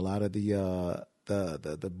a lot of the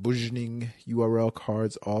burgeoning URL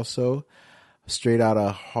cards also. Straight out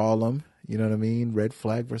of Harlem. You know what I mean? Red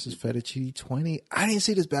Flag versus Fettuccine 20. I didn't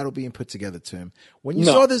see this battle being put together, Tim. When you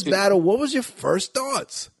saw this battle, what was your first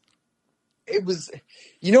thoughts? It was,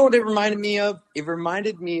 you know what it reminded me of? It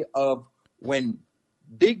reminded me of when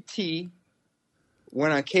Big T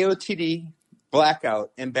went on KOTD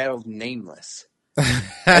Blackout and battled Nameless.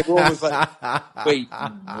 Everyone was like, wait,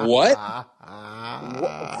 what?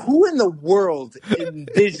 Who in the world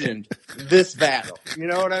envisioned this battle? You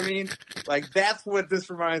know what I mean? Like, that's what this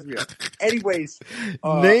reminds me of. Anyways.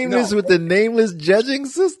 Nameless with the Nameless judging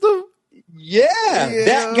system? Yeah,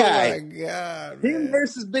 that guy. Oh, my God. Him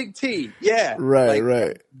versus Big T. Yeah.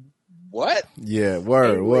 Right. What? Yeah,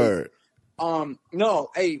 word. No,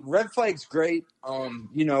 hey, Red Flag's great.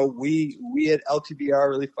 You know, we at LTBR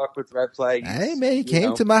really fuck with Red Flag. Hey, man, he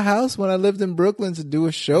came to my house when I lived in Brooklyn to do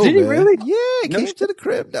a show. Did he really? Yeah, he came to the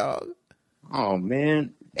crib, dog. Oh,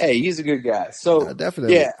 man. Hey, he's a good guy. So,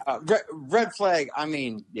 definitely. Yeah, Red Flag, I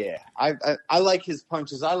mean, yeah. I like his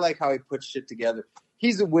punches. I like how he puts shit together.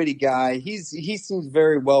 He's a witty guy. He seems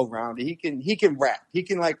very well-rounded. He can rap. He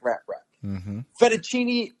can, like, rap. Mm-hmm.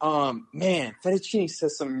 Fettuccine, Fettuccine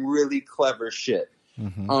says some really clever shit.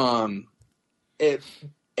 Mm-hmm.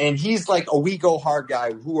 And he's like a We Go Hard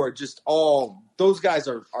guy who are just all, those guys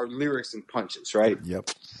are lyrics and punches, right?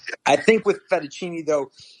 Yep. I think with Fettuccine,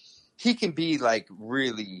 though, he can be like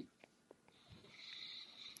really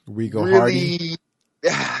We Go Hardy.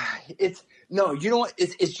 It's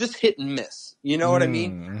just hit and miss. You know what I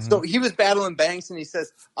mean? Mm-hmm. So he was battling Banks and he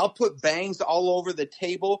says, I'll put bangs all over the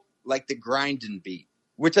table like the grinding beat,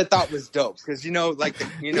 which I thought was dope because Yeah. like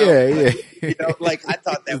I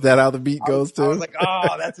thought that. Is that how the beat goes too? I was like,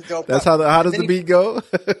 oh, that's a dope. That's how does the beat go?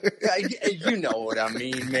 You know what I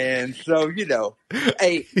mean, man. So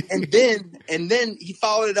hey, and then he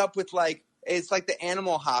followed it up with like, it's like the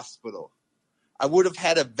animal hospital. I would have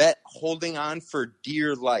had a vet holding on for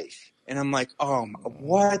dear life, and I'm like,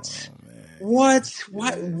 what? What?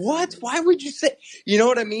 Why would you say? You know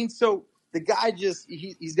what I mean? So. The guy just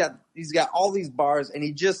he's got all these bars and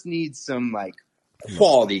he just needs some like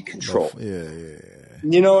quality control. Yeah.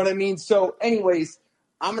 You know what I mean? So anyways,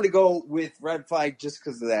 I'm gonna go with Red Flag just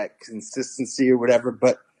because of that consistency or whatever.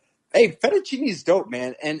 But hey, Fettuccine's dope,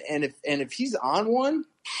 man. And if he's on one,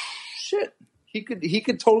 shit, he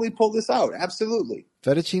could totally pull this out. Absolutely.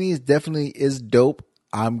 Fettuccine definitely is dope.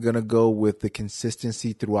 I'm going to go with the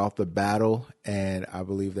consistency throughout the battle, and I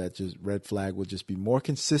believe that just Red Flag will just be more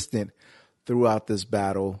consistent throughout this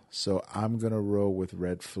battle. So I'm going to roll with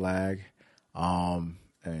Red Flag. And,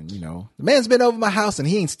 the man's been over my house, and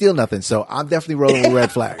he ain't steal nothing, so I'm definitely rolling with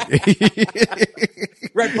Red Flag.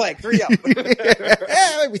 Red Flag, 3-0.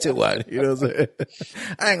 Maybe 2-1. You know what I'm saying?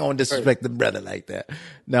 I ain't going to disrespect the brother like that.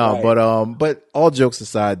 No, right. But all jokes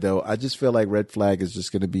aside, though, I just feel like Red Flag is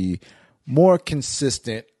just going to be more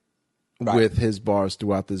consistent with his bars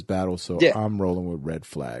throughout this battle. So I'm rolling with Red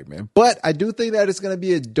Flag, man. But I do think that it's going to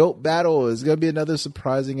be a dope battle. It's going to be another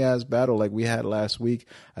surprising ass battle like we had last week.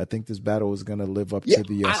 I think this battle is going to live up to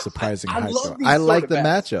the surprising hype. I like the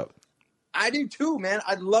matchup. I do too, man.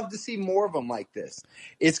 I'd love to see more of them like this.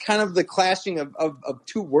 It's kind of the clashing of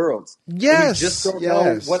two worlds. Yes. You just don't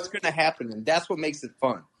know what's going to happen. And that's what makes it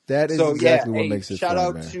fun. That is exactly what makes it fun, shout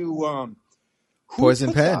out man. To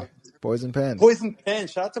Poison Pen. Poison Pen.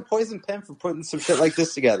 Shout out to Poison Pen for putting some shit like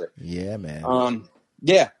this together. Yeah, man. I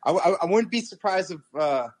wouldn't be surprised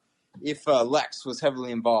if Lex was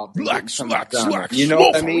heavily involved. Lex. You know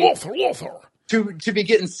what I mean? Lothar. To be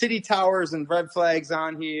getting City Towers and Red Flags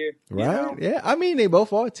on here. Right. You know? Yeah. I mean, they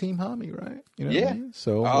both are Team Homie, right? You know what I mean?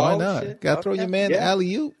 So why not? Shit. Gotta throw your man the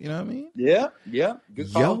alley-oop, you know what I mean? Yeah.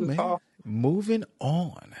 Good call, good call. Moving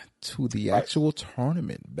on to the actual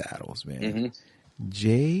tournament battles, man. Mm-hmm.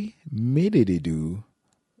 Jay Mididoo,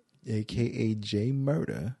 a.k.a. Jay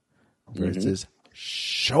Murder, versus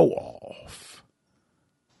Show Off.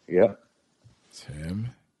 Yeah. Tim,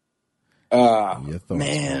 your thoughts,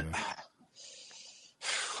 man?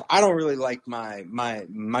 I don't really like my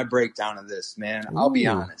breakdown of this, man. I'll be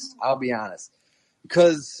honest.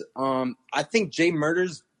 because I think Jay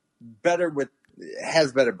Murder's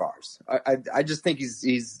has better bars. I just think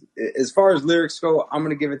he's as far as lyrics go, I'm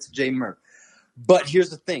gonna give it to Jay Murder. But here's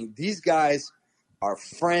the thing: these guys are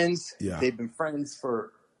friends. Yeah. They've been friends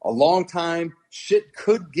for a long time. Shit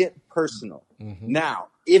could get personal. Mm-hmm. Now,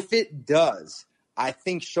 if it does, I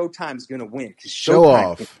think Showtime's gonna win. Show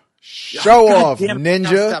off, Ninja. I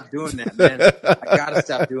gotta stop doing that, man. I gotta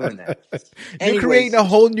stop doing that. You're creating a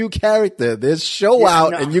whole new character. There's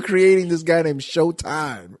and you're creating this guy named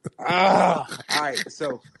Showtime. All right,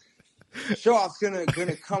 so Show Off's gonna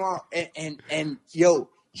come out and yo,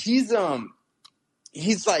 he's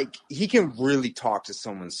like, he can really talk to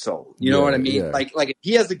someone's soul. You know what I mean? Yeah. Like if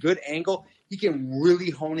he has a good angle, he can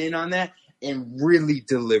really hone in on that and really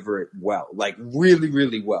deliver it well. Like really,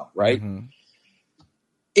 really well, right? Mm-hmm.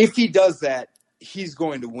 If he does that, he's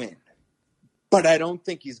going to win. But I don't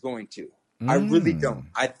think he's going to. I really don't.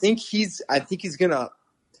 I think he's gonna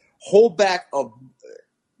hold back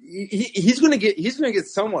he's gonna get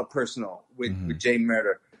somewhat personal with Jay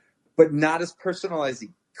Murder, but not as personal as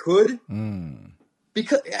he could.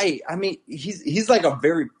 Because hey, I mean, he's like a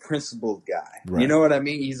very principled guy. Right. You know what I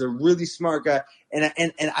mean? He's a really smart guy, and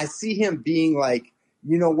I see him being like,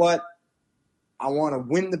 you know what? I want to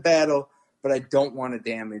win the battle, but I don't want to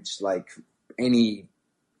damage like any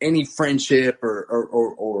friendship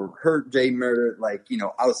or hurt Jay Murder, like, you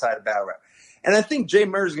know, outside of battle rap. And I think Jay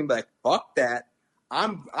Murder's gonna be like, fuck that.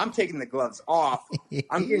 I'm taking the gloves off.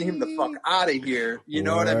 I'm getting him the fuck out of here. You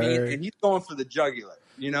know what I mean? And he's going for the jugular.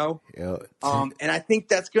 You know, and I think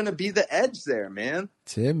that's gonna be the edge there, man.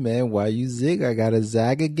 Tim, man, why you zig? I gotta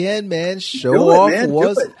zag again, man. Show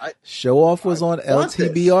Off was on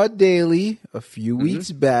LTBR Daily a few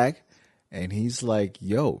weeks back, and he's like,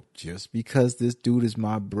 "Yo, just because this dude is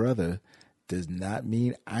my brother does not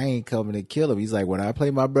mean I ain't coming to kill him." He's like, "When I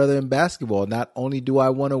play my brother in basketball, not only do I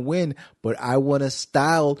want to win, but I want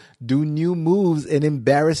to do new moves, and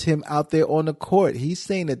embarrass him out there on the court." He's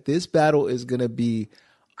saying that this battle is gonna be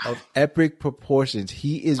of epic proportions.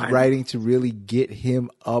 He is writing to really get him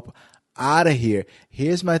up out of here.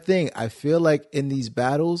 Here's my thing. I feel like in these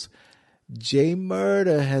battles, Jay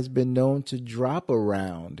Murder has been known to drop a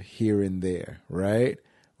round here and there, right?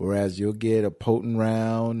 Whereas you'll get a potent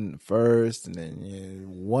round first, and then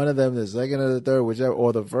one of them, the second or the third,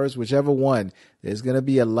 whichever one, there's going to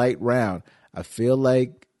be a light round. I feel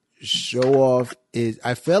like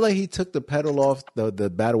I feel like he took the pedal off the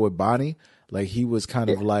battle with Bonnie. Like he was kind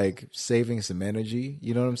of like saving some energy,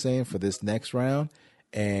 you know what I'm saying, for this next round.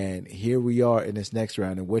 And here we are in this next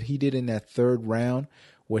round. And what he did in that third round,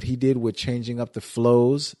 what he did with changing up the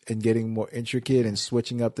flows and getting more intricate and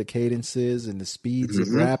switching up the cadences and the speeds of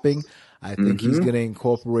rapping, I think he's going to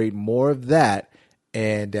incorporate more of that.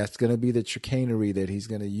 And that's going to be the chicanery that he's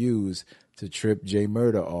going to use to trip Jay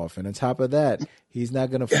Murder off. And on top of that, he's not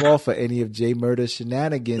going to fall for any of Jay Murder's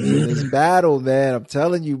shenanigans in this battle, man. I'm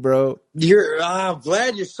telling you, bro.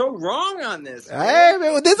 Vlad, you're so wrong on this. Man. Hey,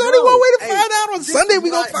 man, there's only one way to find out. On Sunday,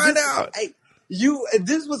 we're going to find out. Hey,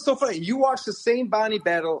 this was so funny. You watched the same Bonnie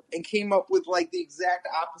battle and came up with like the exact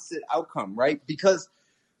opposite outcome, right? Because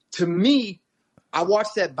to me, I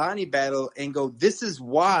watched that Bonnie battle and go, this is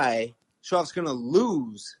why Shoff's going to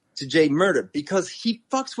lose to Jay Murder, because he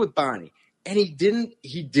fucks with Bonnie. And he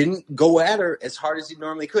didn't go at her as hard as he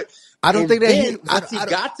normally could. I don't think that once he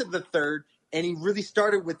got to the third, and he really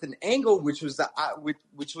started with an angle, which was the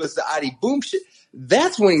Adi Boom shit.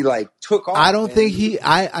 That's when he like took off. I don't think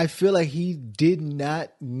I feel like he did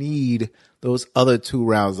not need those other two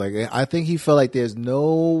rounds. Like I think he felt like there's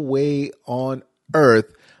no way on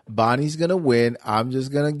earth Bonnie's going to win. I'm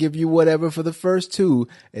just going to give you whatever for the first two.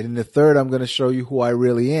 And in the third, I'm going to show you who I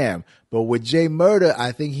really am. But with Jay Murder,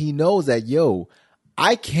 I think he knows that,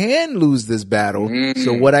 I can lose this battle.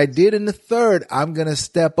 So what I did in the third, I'm going to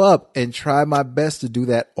step up and try my best to do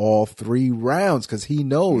that all 3 rounds. Cause he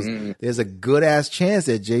knows there's a good ass chance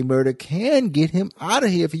that Jay Murder can get him out of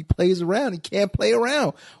here if he plays around. He can't play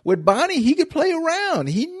around. With Bonnie, he could play around.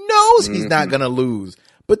 He knows he's not going to lose.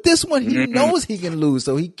 But this one, he knows he can lose,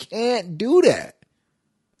 so he can't do that.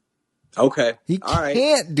 Okay. He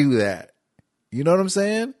can't do that. You know what I'm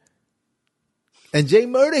saying? And Jay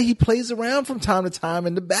Murder, he plays around from time to time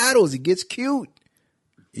in the battles. He gets cute.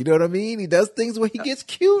 You know what I mean? He does things where he gets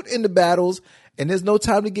cute in the battles, and there's no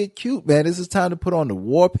time to get cute, man. This is time to put on the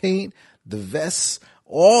war paint, the vests,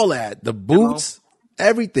 all that, the boots.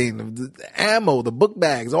 Everything, the ammo, the book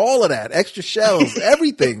bags, all of that, extra shells,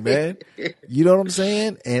 everything, man. You know what I'm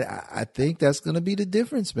saying? And I think that's going to be the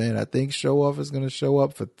difference, man. I think Show Off is going to show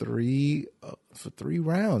up for three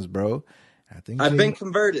rounds, bro. I've been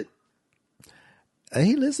converted.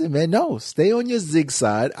 Hey, listen, man. No, stay on your Zig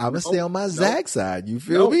side. I'm gonna stay on my Zag side. You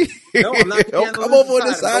feel me? No, I'm not. Don't come over on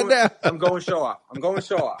this side now. I'm going show off.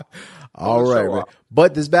 All right, man.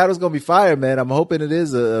 But this battle's gonna be fire, man. I'm hoping it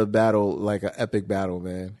is a battle, like an epic battle,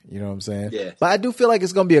 man. You know what I'm saying? Yeah. But I do feel like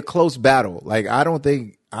it's gonna be a close battle. Like I don't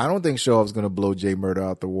think Show Off's gonna blow Jay Murder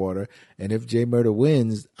out the water. And if Jay Murder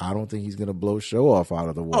wins, I don't think he's gonna blow Show Off out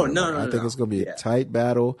of the water. Oh no, I think it's gonna be a tight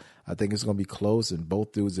battle. I think it's gonna be close, and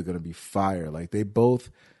both dudes are gonna be fire. Like they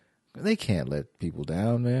can't let people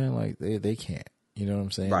down, man. Like they can't. You know what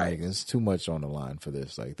I'm saying? Right. Like it's too much on the line for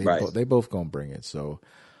this. Like right. they both gonna bring it. So.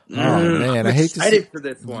 Oh man, I hate to see for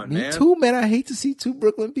this one. Me man. too, man. I hate to see two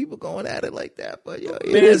Brooklyn people going at it like that, but yo,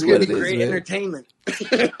 it's gonna be great entertainment.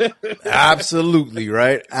 Absolutely,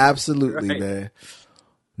 right? Absolutely, right. Man.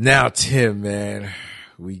 Now, Tim, man,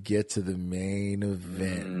 we get to the main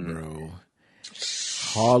event, bro.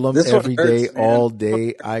 Harlem every day, all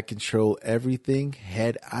day. I control everything.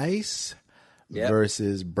 Head Ice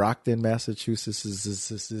versus Brockton,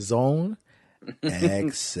 Massachusetts' own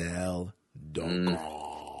XL Dog.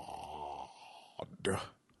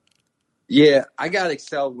 Yeah, I got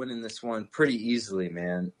Excel winning this one pretty easily,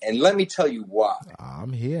 man. And let me tell you why.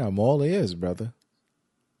 I'm here. I'm all ears, brother.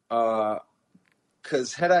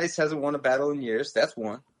 Because Head Ice hasn't won a battle in years. That's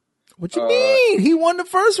one. What you mean? He won the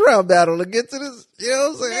first round battle to get to this. You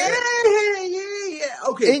know what I'm saying? Yeah.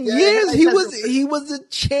 Okay. In years, he was a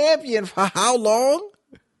champion for how long?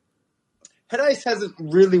 Head Ice hasn't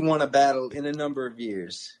really won a battle in a number of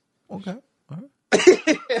years. Okay.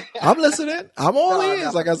 I'm listening. I'm all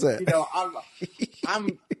ears, like I said. You know,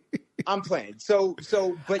 I'm playing.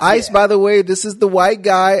 But Ice, by the way, this is the white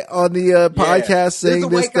guy on the podcast saying this stuff. This is the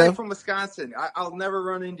white guy from Wisconsin. I'll never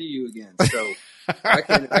run into you again. So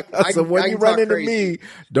so when you run into me,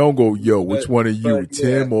 don't go, yo, which one of you,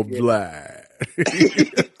 Tim or Vlad?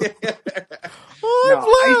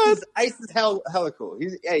 Ice is hella cool.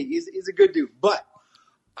 He's a good dude. But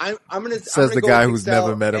I'm gonna says the guy who's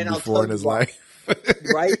never met him before in his life.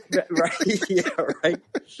 right, yeah, right.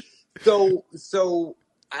 So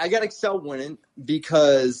I got Excel winning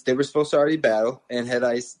because they were supposed to already battle, and Head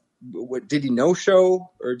Ice. What did he no show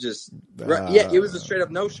or just? Yeah, it was a straight up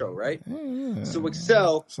no show, right? So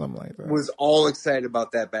Excel something like that was all excited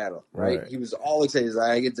about that battle, right? He was all excited. He's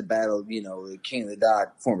like, I get to battle, the King of the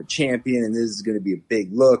Dot, former champion, and this is going to be a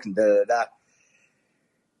big look, and da da da.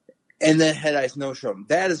 And then Head Ice no show him.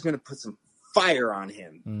 That is going to put some fire on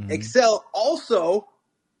him. Mm-hmm. Excel also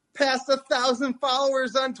passed 1,000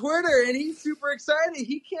 followers on Twitter, and he's super excited.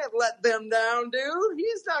 He can't let them down, dude.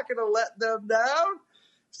 He's not going to let them down.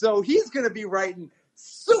 So he's going to be writing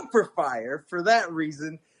super fire for that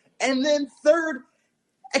reason. And then third,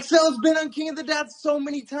 Excel's been on King of the Dot so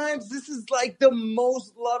many times. This is like the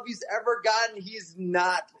most love he's ever gotten. He's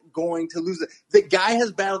not going to lose it. The guy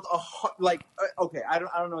has battled I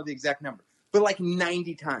don't know the exact number, but like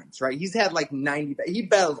 90 times, right? He's had like 90. He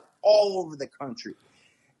battles all over the country,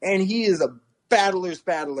 and he is a battler's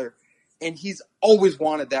battler, and he's always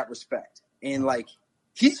wanted that respect. And like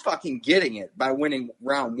he's fucking getting it by winning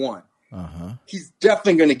round one. He's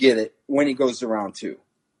definitely going to get it when he goes to round two.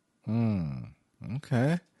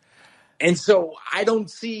 Okay. And so I don't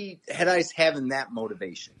see Head Ice having that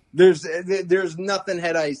motivation. There's nothing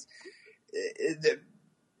Head Ice.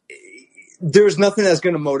 There's nothing that's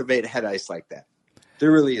going to motivate Head Ice like that.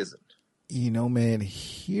 There really isn't. You know, man.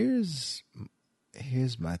 Here's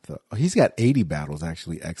my thought. He's got 80 battles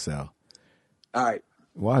actually. XL. All right.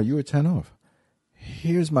 Wow, you were 10 off.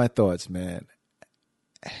 Here's my thoughts, man.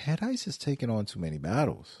 Head Ice is taking on too many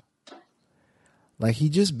battles. Like he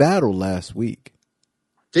just battled last week.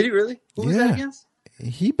 Did he really? Who was that against?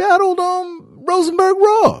 He battled Rosenberg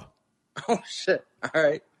Raw. Oh shit! All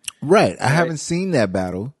right. Right. I haven't seen that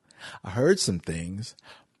battle. I heard some things,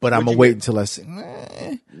 but I'm gonna wait until I see.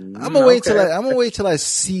 I'm gonna wait till I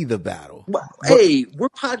see the battle. Well, hey,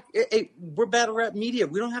 we're Battle Rap Media.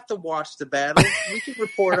 We don't have to watch the battle. We can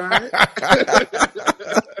report on it.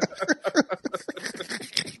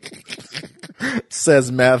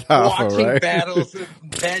 Says Math Alpha, watching right? battles and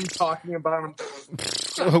Ben talking about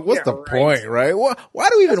them. What's the point, right? Why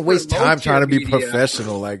do we even waste time trying to be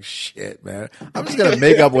professional? Like shit, man. I'm just gonna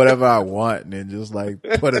make up whatever I want and then just like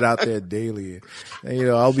put it out there daily. And,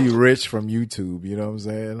 I'll be rich from YouTube. You know what I'm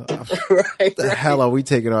saying? What the hell are we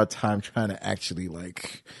taking our time trying to actually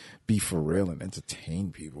like be for real and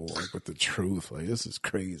entertain people like with the truth? Like this is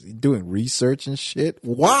crazy. Doing research and shit.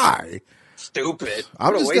 Why? Stupid.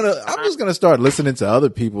 I'm just gonna start listening to other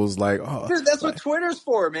people's like. Oh, dude, that's what Twitter's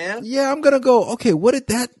for, man. Yeah, I'm gonna go. Okay, what did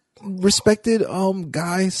that respected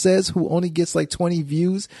guy says who only gets like 20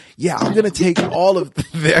 views, yeah, I'm gonna take all of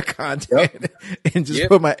their content and just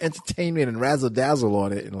put my entertainment and razzle dazzle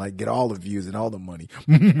on it and like get all the views and all the money.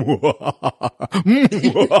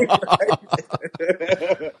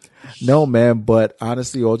 No, man, but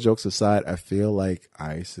honestly, all jokes aside, I feel like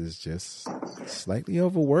Ice is just slightly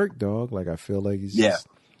overworked, dog. Like I feel like he's just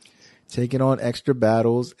taking on extra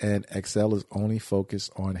battles, and XL is only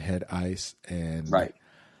focused on Head Ice. And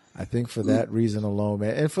I think for that reason alone,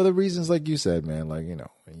 man, and for the reasons like you said, man, like, you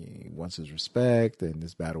know, he wants his respect, and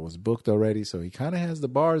this battle was booked already, so he kind of has the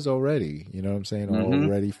bars already, you know what I'm saying,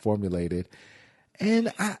 already formulated.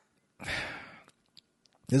 And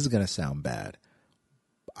this is going to sound bad.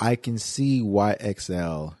 I can see why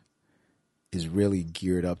XL is really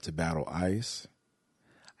geared up to battle Ice.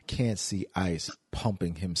 I can't see Ice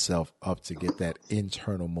pumping himself up to get that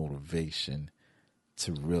internal motivation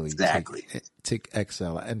to really take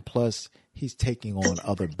XL. And plus, he's taking on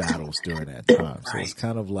other battles during that time. So it's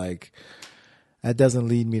kind of like, that doesn't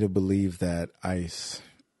lead me to believe that Ice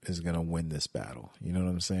is going to win this battle. You know what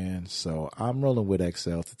I'm saying? So I'm rolling with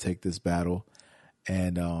XL to take this battle.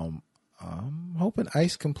 And I'm hoping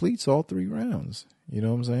Ice completes all 3 rounds. You know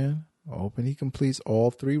what I'm saying? I'm hoping he completes all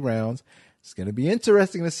 3 rounds. It's going to be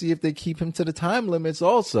interesting to see if they keep him to the time limits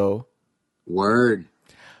also. Word.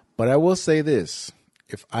 But I will say this.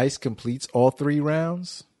 If Ice completes all 3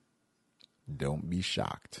 rounds, don't be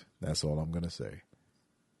shocked. That's all I'm going to say.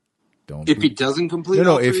 If he doesn't complete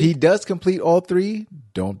all 3? If he does complete all 3,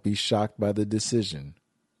 don't be shocked by the decision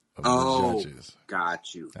of the judges.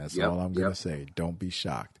 Got you. That's all I'm going to say. Don't be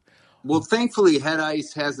shocked. Well, thankfully, Head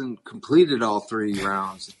Ice hasn't completed all 3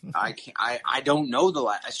 rounds. I don't know the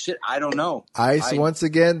last shit. I don't know. Ice, once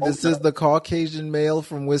again, this is the Caucasian male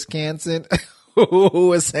from Wisconsin who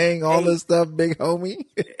was saying all this stuff, big homie.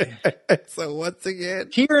 So once again,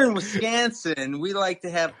 here in Wisconsin, we like to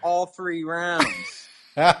have all 3 rounds.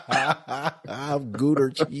 Gooder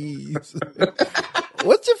cheese.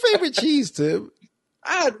 What's your favorite cheese, Tim?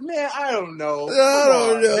 I don't know.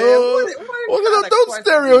 Don't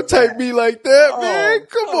stereotype me like that, man.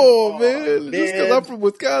 Come on, man. Just because I'm from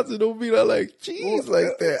Wisconsin don't mean I like cheese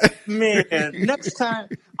like that. Man, next time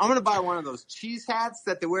I'm going to buy one of those cheese hats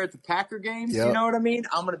that they wear at the Packer games. You know what I mean?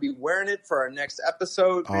 I'm going to be wearing it for our next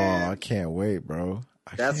episode, man. Oh, I can't wait, bro.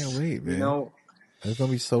 I can't wait, man. You know, it's going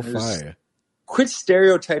to be so fire. Quit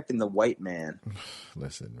stereotyping the white man.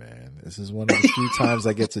 Listen, man, this is one of the few times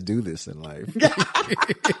I get to do this in life. I'm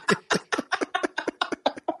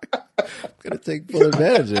going to take full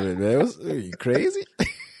advantage of it, man. Are you crazy?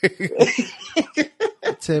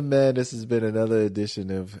 Tim, man, this has been another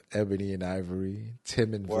edition of Ebony and Ivory.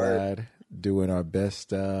 Tim and Vlad doing our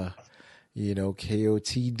best,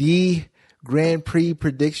 KOTD Grand Prix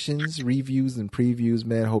predictions, reviews, and previews,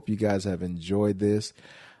 man. Hope you guys have enjoyed this.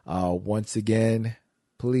 Once again,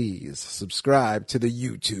 please subscribe to the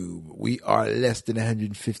YouTube. We are less than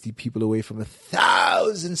 150 people away from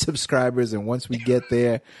 1,000 subscribers. And once we get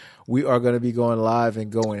there, we are going to be going live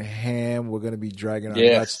and going ham. We're going to be dragging our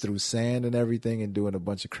nuts through sand and everything and doing a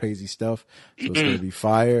bunch of crazy stuff. So it's going to be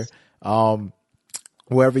fire.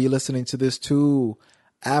 Wherever you're listening to this to,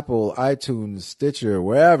 Apple, iTunes, Stitcher,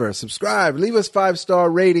 wherever, subscribe, leave us 5-star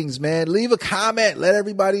ratings, man. Leave a comment. Let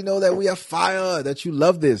everybody know that we are fire, that you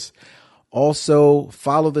love this. Also,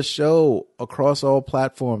 follow the show across all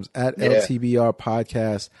platforms at LTBR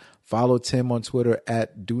Podcast. Follow Tim on Twitter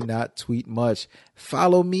at Do Not Tweet Much.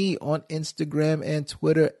 Follow me on Instagram and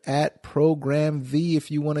Twitter at ProgramV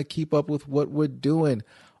if you want to keep up with what we're doing.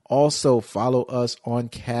 Also, follow us on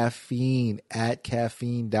Caffeine at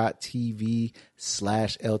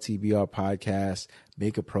caffeine.tv/LTBR podcast.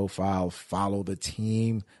 Make a profile, follow the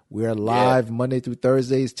team. We're live Monday through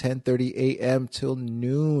Thursdays, 10:30 a.m. till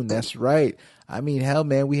noon. That's right. I mean, hell,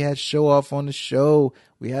 man, we had Show Off on the show.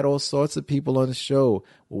 We had all sorts of people on the show.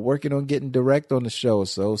 We're working on getting Direct on the show,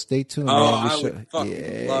 so stay tuned, man.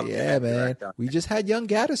 Man. We just had Young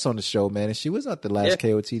Gaddis on the show, man, and she was at the last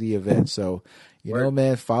KOTD event, so... You know,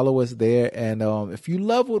 man, follow us there. And if you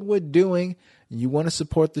love what we're doing and you want to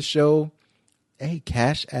support the show, hey,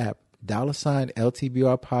 Cash App,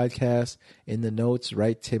 $LTBR podcast in the notes,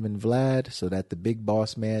 right, Tim and Vlad, so that the big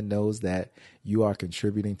boss man knows that you are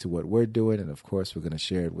contributing to what we're doing. And, of course, we're going to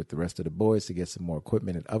share it with the rest of the boys to get some more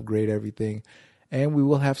equipment and upgrade everything. And we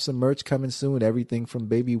will have some merch coming soon, everything from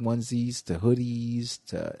baby onesies to hoodies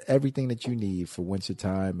to everything that you need for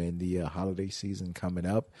wintertime and the holiday season coming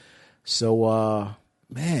up. So,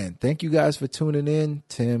 man, thank you guys for tuning in.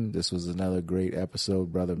 Tim, this was another great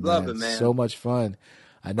episode, brother. Man. Love it, man. So much fun.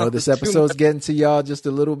 I know this episode's getting to y'all just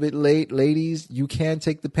a little bit late. Ladies, you can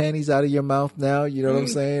take the panties out of your mouth now. You know what I'm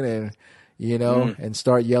saying? And, and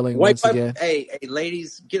start yelling once again. Hey,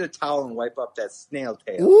 ladies, get a towel and wipe up that snail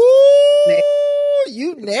tail. Ooh,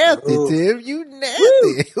 you nasty, Tim. You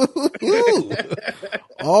nasty.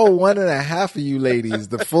 All 1.5 of you ladies,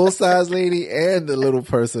 the full-size lady and the little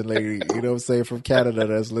person lady, you know what I'm saying, from Canada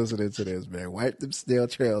that's listening to this, man. Wipe them snail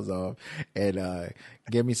trails off and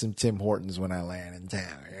give me some Tim Hortons when I land in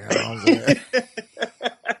town. You know what I'm saying?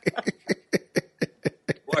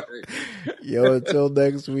 Word. Yo, until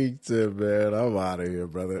next week, Tim, man. I'm out of here,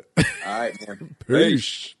 brother. All right, man.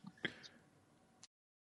 Peace.